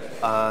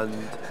 And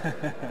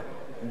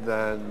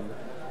then,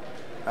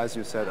 as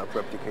you said,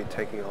 Abrupt Decay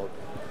taking out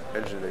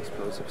Engine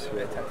Explosives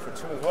here. Attack for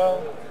 2 as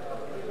well.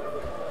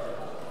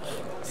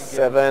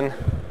 7.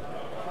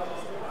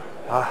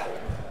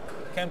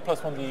 Can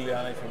 +1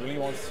 Liliana if he really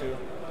wants to. He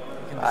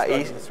can Ah, discard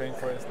he's- this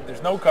Rainforest.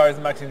 There's no cards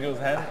in Maxime Gilles'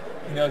 hand.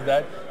 He knows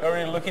that. They're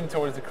already looking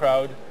towards the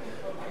crowd.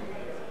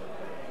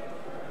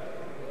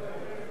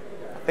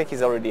 I think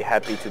he's already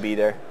happy to be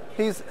there.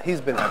 He's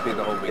been happy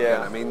the whole weekend.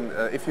 Yeah. I mean,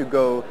 if you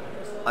go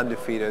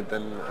undefeated,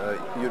 then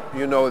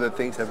you know that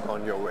things have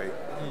gone your way.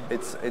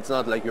 It's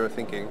not like you're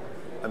thinking,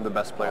 I'm the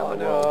best player in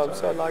the No, world. I'm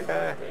so lucky.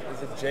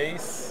 Is it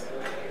Jace,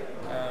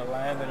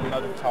 land, and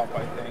another top,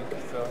 I think.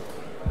 So.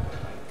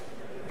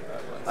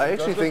 I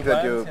actually Those think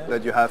look that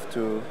planned, you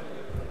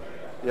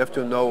have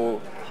to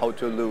know how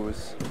to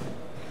lose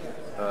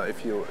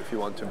if you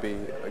want to be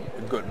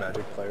a good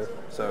Magic player.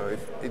 So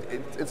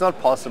it's not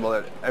possible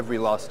that every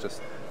loss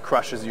just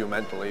crushes you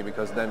mentally,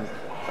 because then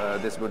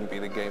this wouldn't be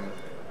the game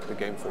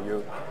for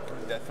you.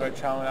 Deathrite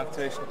Channel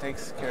activation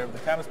takes care of the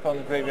counterspell in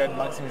the graveyard.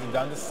 Maxime is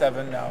down to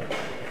 7 now.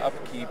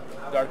 Upkeep.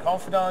 Dark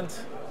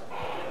Confidant.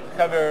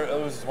 Javier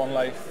loses 1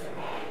 life.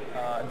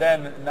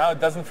 Then now it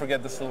doesn't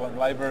forget the Sylvan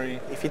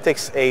Library. If he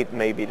takes 8,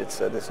 maybe there's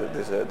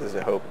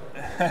a hope.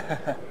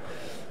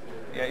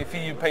 Yeah, if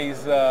he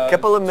pays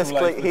Couple of 2 life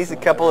misclick. with He's a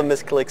Sylvan couple of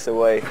Library. misclicks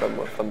away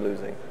from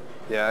losing.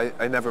 Yeah,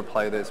 I never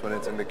play this when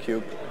it's in the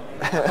cube.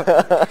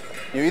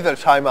 You either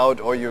time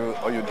out or you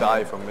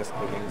die from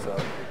misclicking. So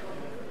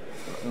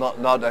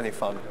not any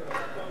fun.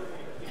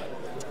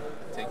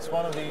 Takes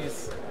 1 of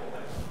these.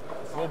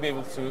 We'll be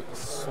able to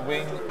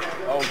swing.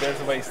 Oh,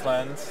 there's a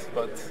Wasteland,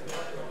 but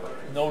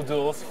no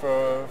duels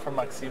for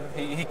Maxime.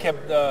 He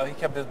kept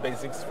his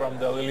basics from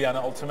the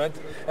Liliana Ultimate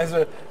as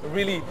a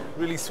really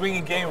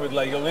swinging game with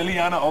like a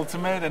Liliana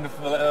Ultimate and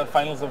the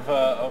finals of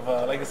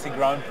Legacy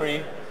Grand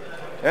Prix.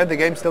 Yeah, the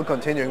game's still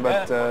continuing,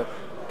 but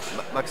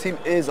Maxime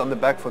is on the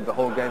back foot the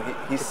whole game.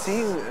 He's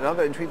seeing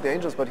another Entreat the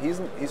Angels, but he's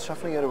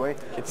shuffling it away.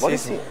 What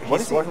is he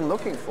even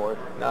looking for?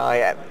 No,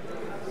 yeah.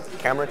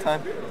 Camera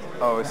time.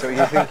 Oh, so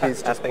you think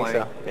he's I just think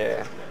playing? so.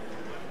 Yeah.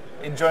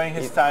 Enjoying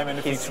his time in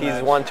the He's feature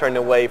match. 1 turn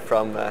away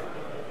from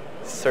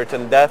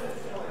certain death.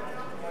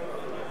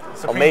 Or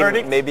Supreme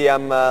Verdict. maybe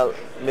I'm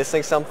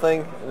missing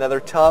something. Another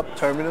top.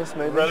 Terminus,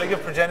 maybe? Relic of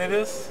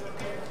Progenitus.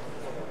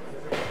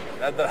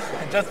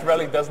 Just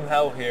Relic doesn't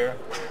help here.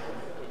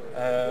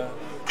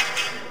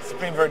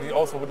 Supreme Verdict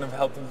also wouldn't have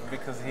helped him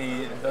because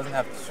he doesn't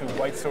have 2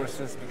 white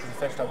sources because he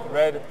fetched out the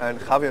red. And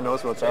Javier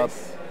knows what's up.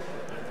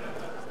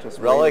 Just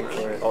Relic.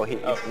 waiting for it. Oh, he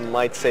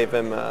might save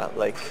him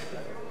like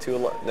too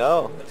low.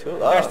 No, too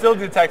low. There's still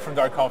the attack from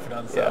Dark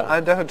Confidant. So. Yeah.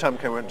 And Death and Champ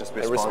can just be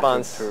A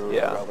response, to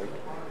yeah. Relic.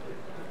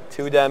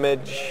 2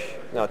 damage.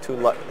 No,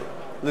 2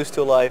 lose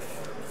 2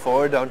 life.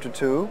 4 down to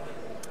 2.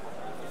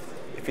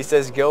 If he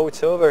says go,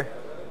 it's over.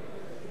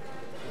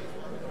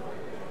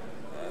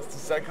 That's the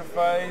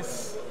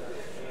sacrifice.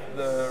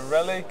 The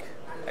Relic.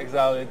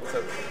 Exile it.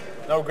 So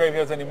No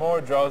graveyards anymore.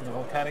 Draws the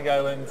volcanic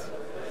island.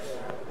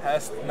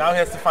 Now he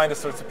has to find the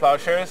Swords of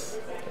Plowshares.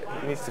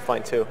 He needs to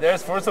find 2.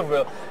 There's Force of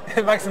Will.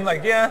 And Maxim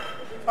like, yeah,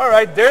 all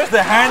right, there's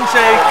the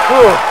handshake.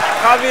 Ooh.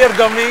 Javier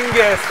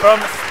Dominguez from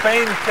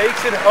Spain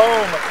takes it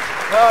home.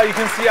 Oh, you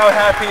can see how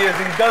happy he is.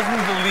 He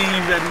doesn't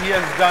believe that he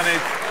has done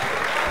it.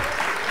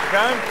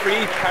 Grand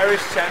Prix Paris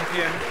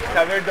champion,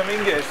 Javier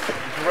Dominguez.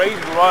 Great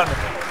run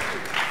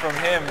from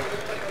him.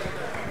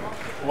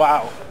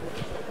 Wow.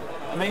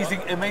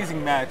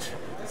 Amazing match.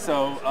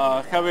 So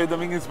Javier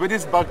Dominguez with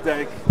his buck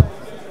deck.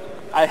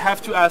 I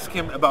have to ask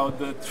him about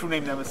the True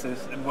Name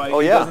Nemesis and why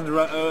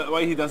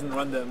why he doesn't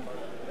run them.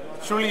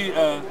 Surely,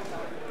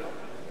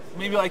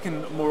 maybe like a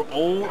more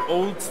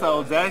old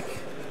style deck.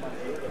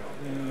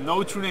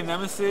 No True Name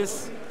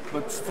Nemesis,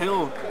 but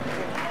still,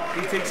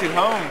 he takes it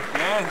home.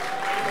 Yeah,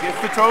 gets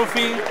the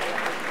trophy.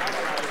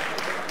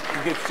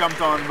 He gets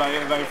jumped on by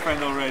a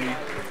friend already.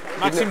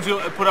 Maxime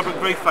Gilles put up a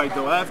great fight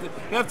though.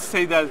 You have to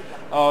say that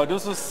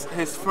this was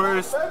his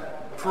first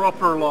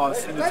proper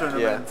loss in the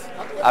tournament.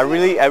 Yeah. I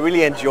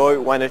really enjoy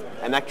when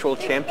an actual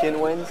champion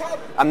wins.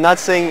 I'm not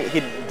saying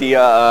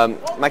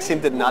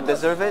Maxime did not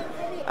deserve it.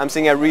 I'm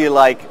saying I really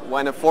like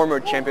when a former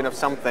champion of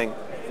something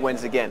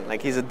wins again.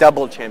 Like he's a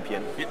double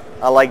champion. Yeah.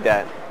 I like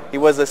that. He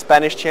was a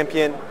Spanish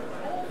champion,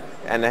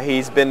 and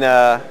he's been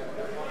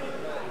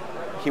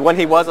when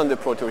he was on the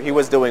Pro Tour, he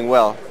was doing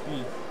well.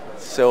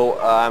 So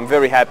I'm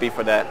very happy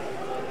for that.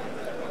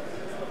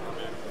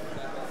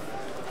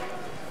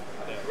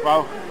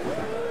 Wow.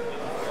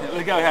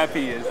 Look how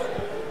happy he is.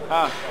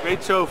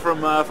 Great show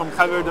from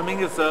Javier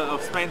Dominguez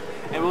of Spain,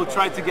 and we'll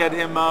try to get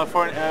him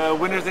for a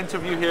winner's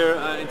interview here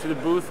into the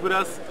booth with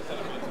us.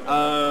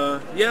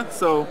 Yeah,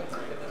 so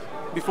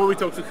before we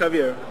talk to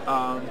Javier,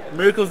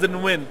 Miracles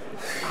didn't win.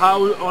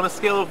 How, on a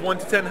scale of 1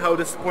 to 10, how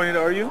disappointed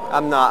are you?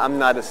 I'm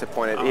not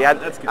disappointed.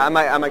 That's good.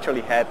 I'm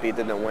actually happy it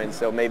didn't win,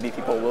 so maybe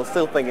people will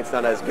still think it's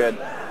not as good.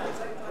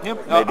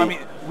 Yep. I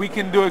mean, we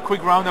can do a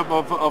quick roundup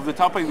of the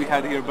top 8 we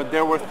had here, but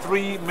there were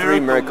three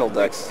miracle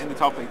decks in the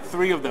top 8.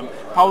 3 of them.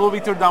 Pablo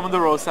Vitor Damo de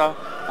Rosa,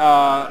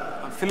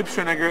 Philipp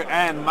Schoeneger,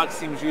 and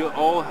Maxime Gilles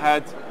all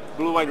had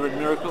blue, white, red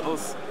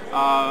miracles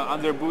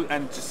on their boot,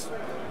 and just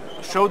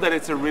showed that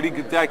it's a really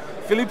good deck.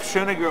 Philipp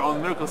Schoeneger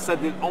on Miracles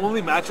said the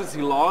only matches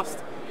he lost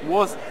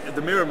was at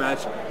the mirror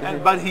match,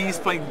 but he's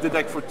playing the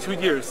deck for 2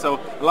 years, so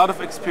a lot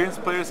of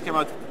experienced players came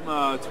out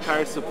to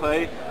Paris to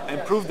play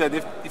and proved that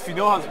if you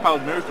know how to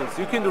pilot Miracles,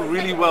 you can do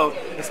really well,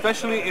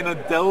 especially in a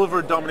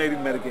Delver dominating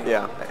metagame.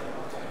 Yeah.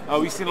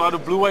 We've seen a lot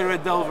of blue, white,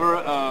 red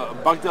Delver,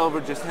 Buck Delver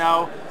just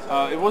now.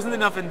 It wasn't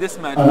enough in this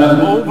match,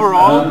 but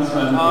overall,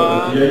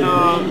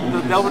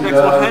 the Delver decks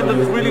were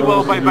handled really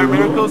well by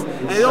Miracles,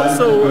 and it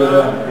also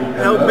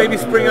helped maybe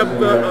spring up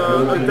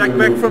a deck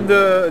back from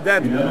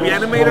that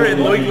Reanimator and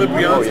Loic Le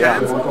Brion's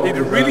hands. They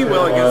did really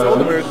well against all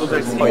the Miracle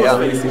decks he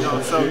was facing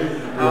off. So,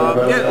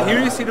 yeah,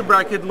 here you see the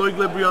bracket. Loic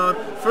Le Brion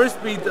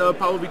first beat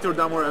Pablo Vitor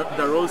Damo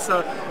da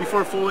Rosa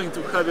before falling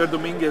to Javier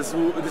Dominguez,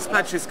 who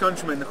dispatched his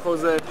countryman,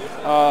 Jose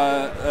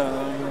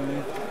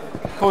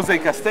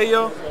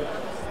Castello.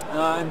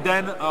 And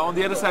then on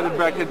the other side of the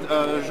bracket,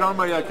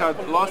 Jean-Marie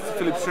Alcade lost to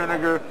Philipp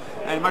Schoeneger,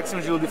 and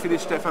Maxime Gilles defeated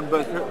Stefan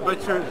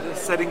Butcher,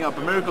 setting up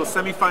a Miracle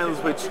semi-finals,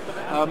 which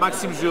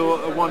Maxime Gilles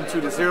won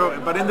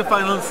 2-0. But in the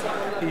finals,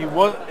 it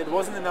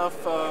wasn't enough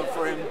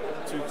for him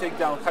to take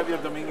down Javier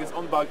Dominguez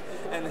on bug,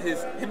 and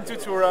him to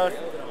Turach,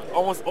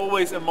 almost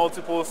always in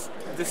multiples,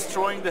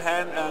 destroying the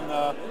hand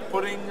and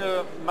putting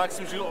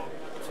Maxime Gilles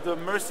to the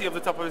mercy of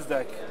the top of his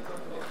deck.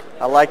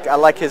 I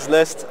like his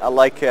list. I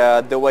like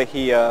the way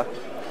he.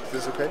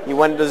 He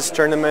went to this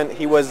tournament.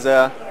 He was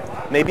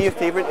maybe a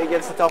favorite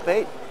against the top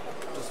 8.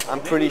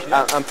 I'm pretty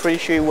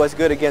sure he was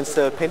good against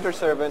the Painter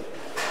Servant.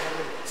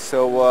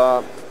 So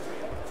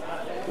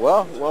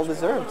well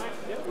deserved.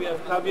 Yep, we have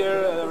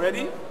Javier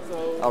ready.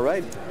 So. All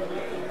right. Here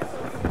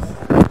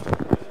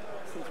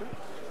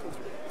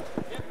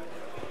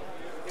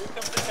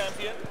comes the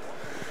champion.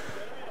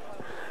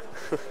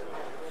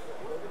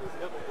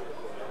 Yep.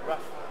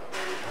 Rough.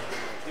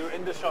 You're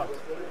in the shot.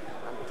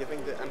 I'm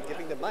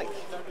giving the mic.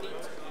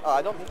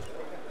 I don't.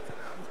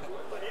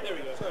 There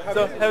we go.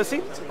 So have a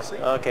seat.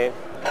 Okay.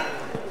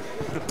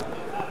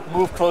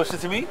 Move closer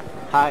to me.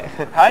 Hi.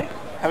 Hi.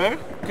 Javier,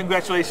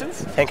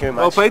 congratulations. Thank you very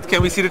much. Well played.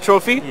 Can we see the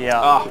trophy? Yeah.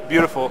 Ah,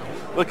 beautiful.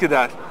 Look at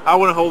that. I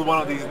want to hold one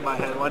of these in my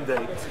hand one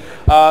day.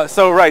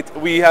 So right,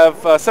 we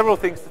have several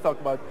things to talk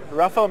about.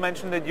 Rafael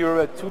mentioned that you're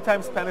a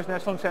 2-time Spanish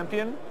national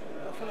champion.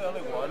 Actually,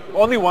 only one.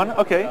 Only one?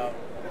 Okay.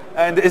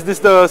 And is this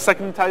the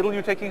second title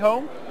you're taking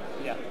home?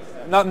 Yeah.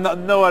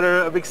 No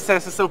other big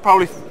successes, so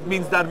probably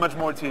means that much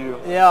more to you.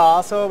 Yeah,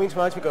 also means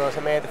much because I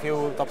made a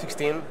few top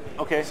 16.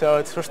 Okay. So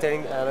it's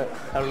frustrating, and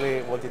I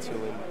really wanted to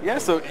win. Yeah,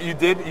 so you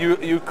did.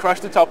 You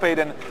crushed the top 8,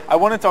 and I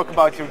want to talk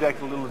about your deck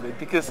a little bit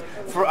because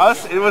for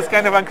us it was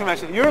kind of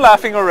unconventional. You're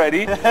laughing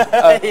already.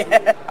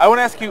 Yeah. I want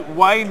to ask you,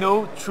 why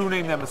no True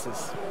Name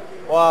Nemesis?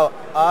 Well,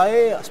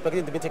 I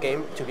expected the meta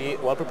game to be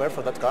well prepared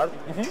for that card.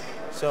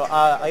 So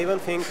I even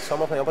think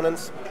some of my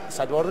opponents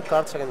sideboarded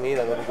cards against me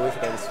that were good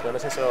against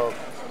Nemesis. So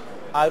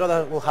I know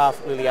that we'll have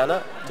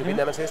Liliana to beat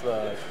Nemesis,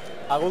 but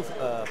I would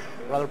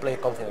rather play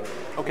confident.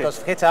 Okay.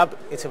 Because heads up,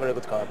 it's a very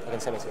good card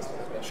against Nemesis.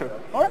 Sure.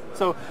 All right.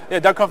 So yeah,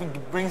 Dark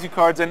Conflict brings you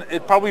cards, and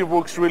it probably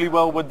works really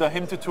well with the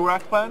him to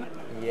Turak plan.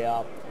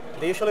 Yeah.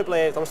 They usually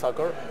play Tom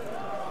Stalker,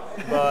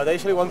 but they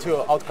usually want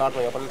to outcard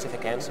my opponents if they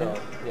can, so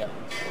yeah.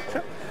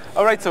 Sure.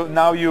 All right, so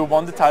now you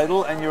won the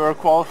title and you are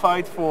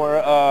qualified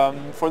for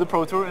the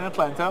Pro Tour in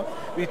Atlanta.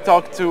 We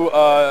talked to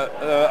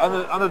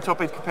another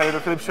top 8 competitor,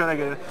 Philip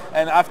Schoeniger,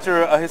 and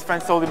after his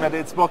friends told him that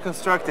it's ball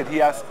constructed,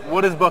 he asked,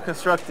 what is ball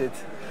constructed?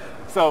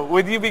 So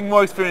with you being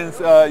more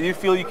experienced, you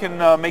feel you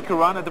can make a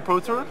run at the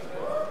Pro Tour?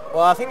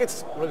 Well, I think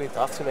it's really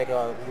tough to make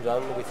a good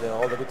run with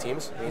all the good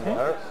teams being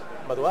there.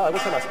 But well, I will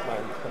try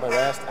my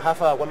best. I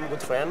have one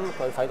good friend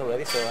qualified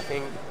already, so I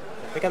think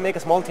we can make a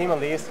small team at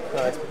least.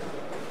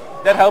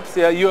 That helps,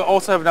 yeah. You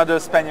also have another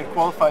Spaniard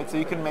qualified, so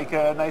you can make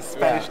a nice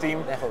Spanish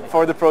team definitely.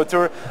 for the Pro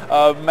Tour.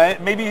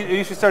 Maybe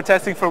you should start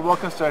testing for ball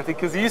constructing,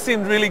 because you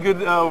seemed really good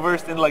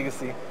versed in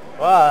Legacy.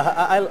 Well,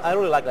 I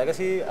really like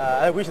Legacy.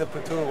 I wish the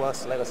Pro Tour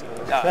was Legacy.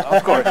 Yeah,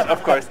 of course,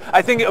 of course.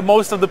 I think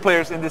most of the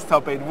players in this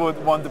top 8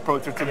 would want the Pro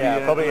Tour to be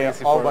probably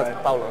Legacy all format.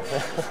 but Paulo.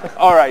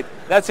 All right,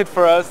 that's it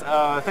for us.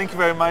 Thank you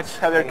very much,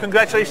 Javier.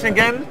 Congratulations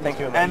again. Thank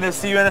you. And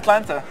see you in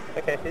Atlanta.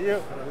 Okay, see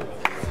you.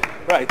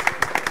 Right.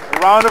 A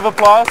round of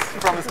applause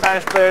from the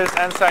Spanish players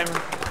and Simon.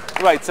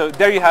 Right, so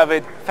there you have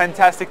it.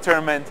 Fantastic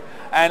tournament.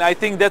 And I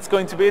think that's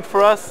going to be it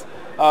for us.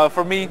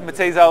 For me,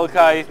 Matej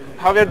Zalkai,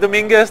 Javier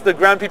Dominguez, the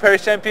Grand Prix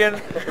Paris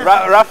champion,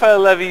 Rafael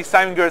Levy,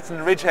 Simon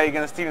Gertzen, Rich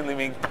Hagen, and Steven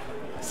Leeming.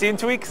 See you in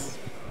 2 weeks.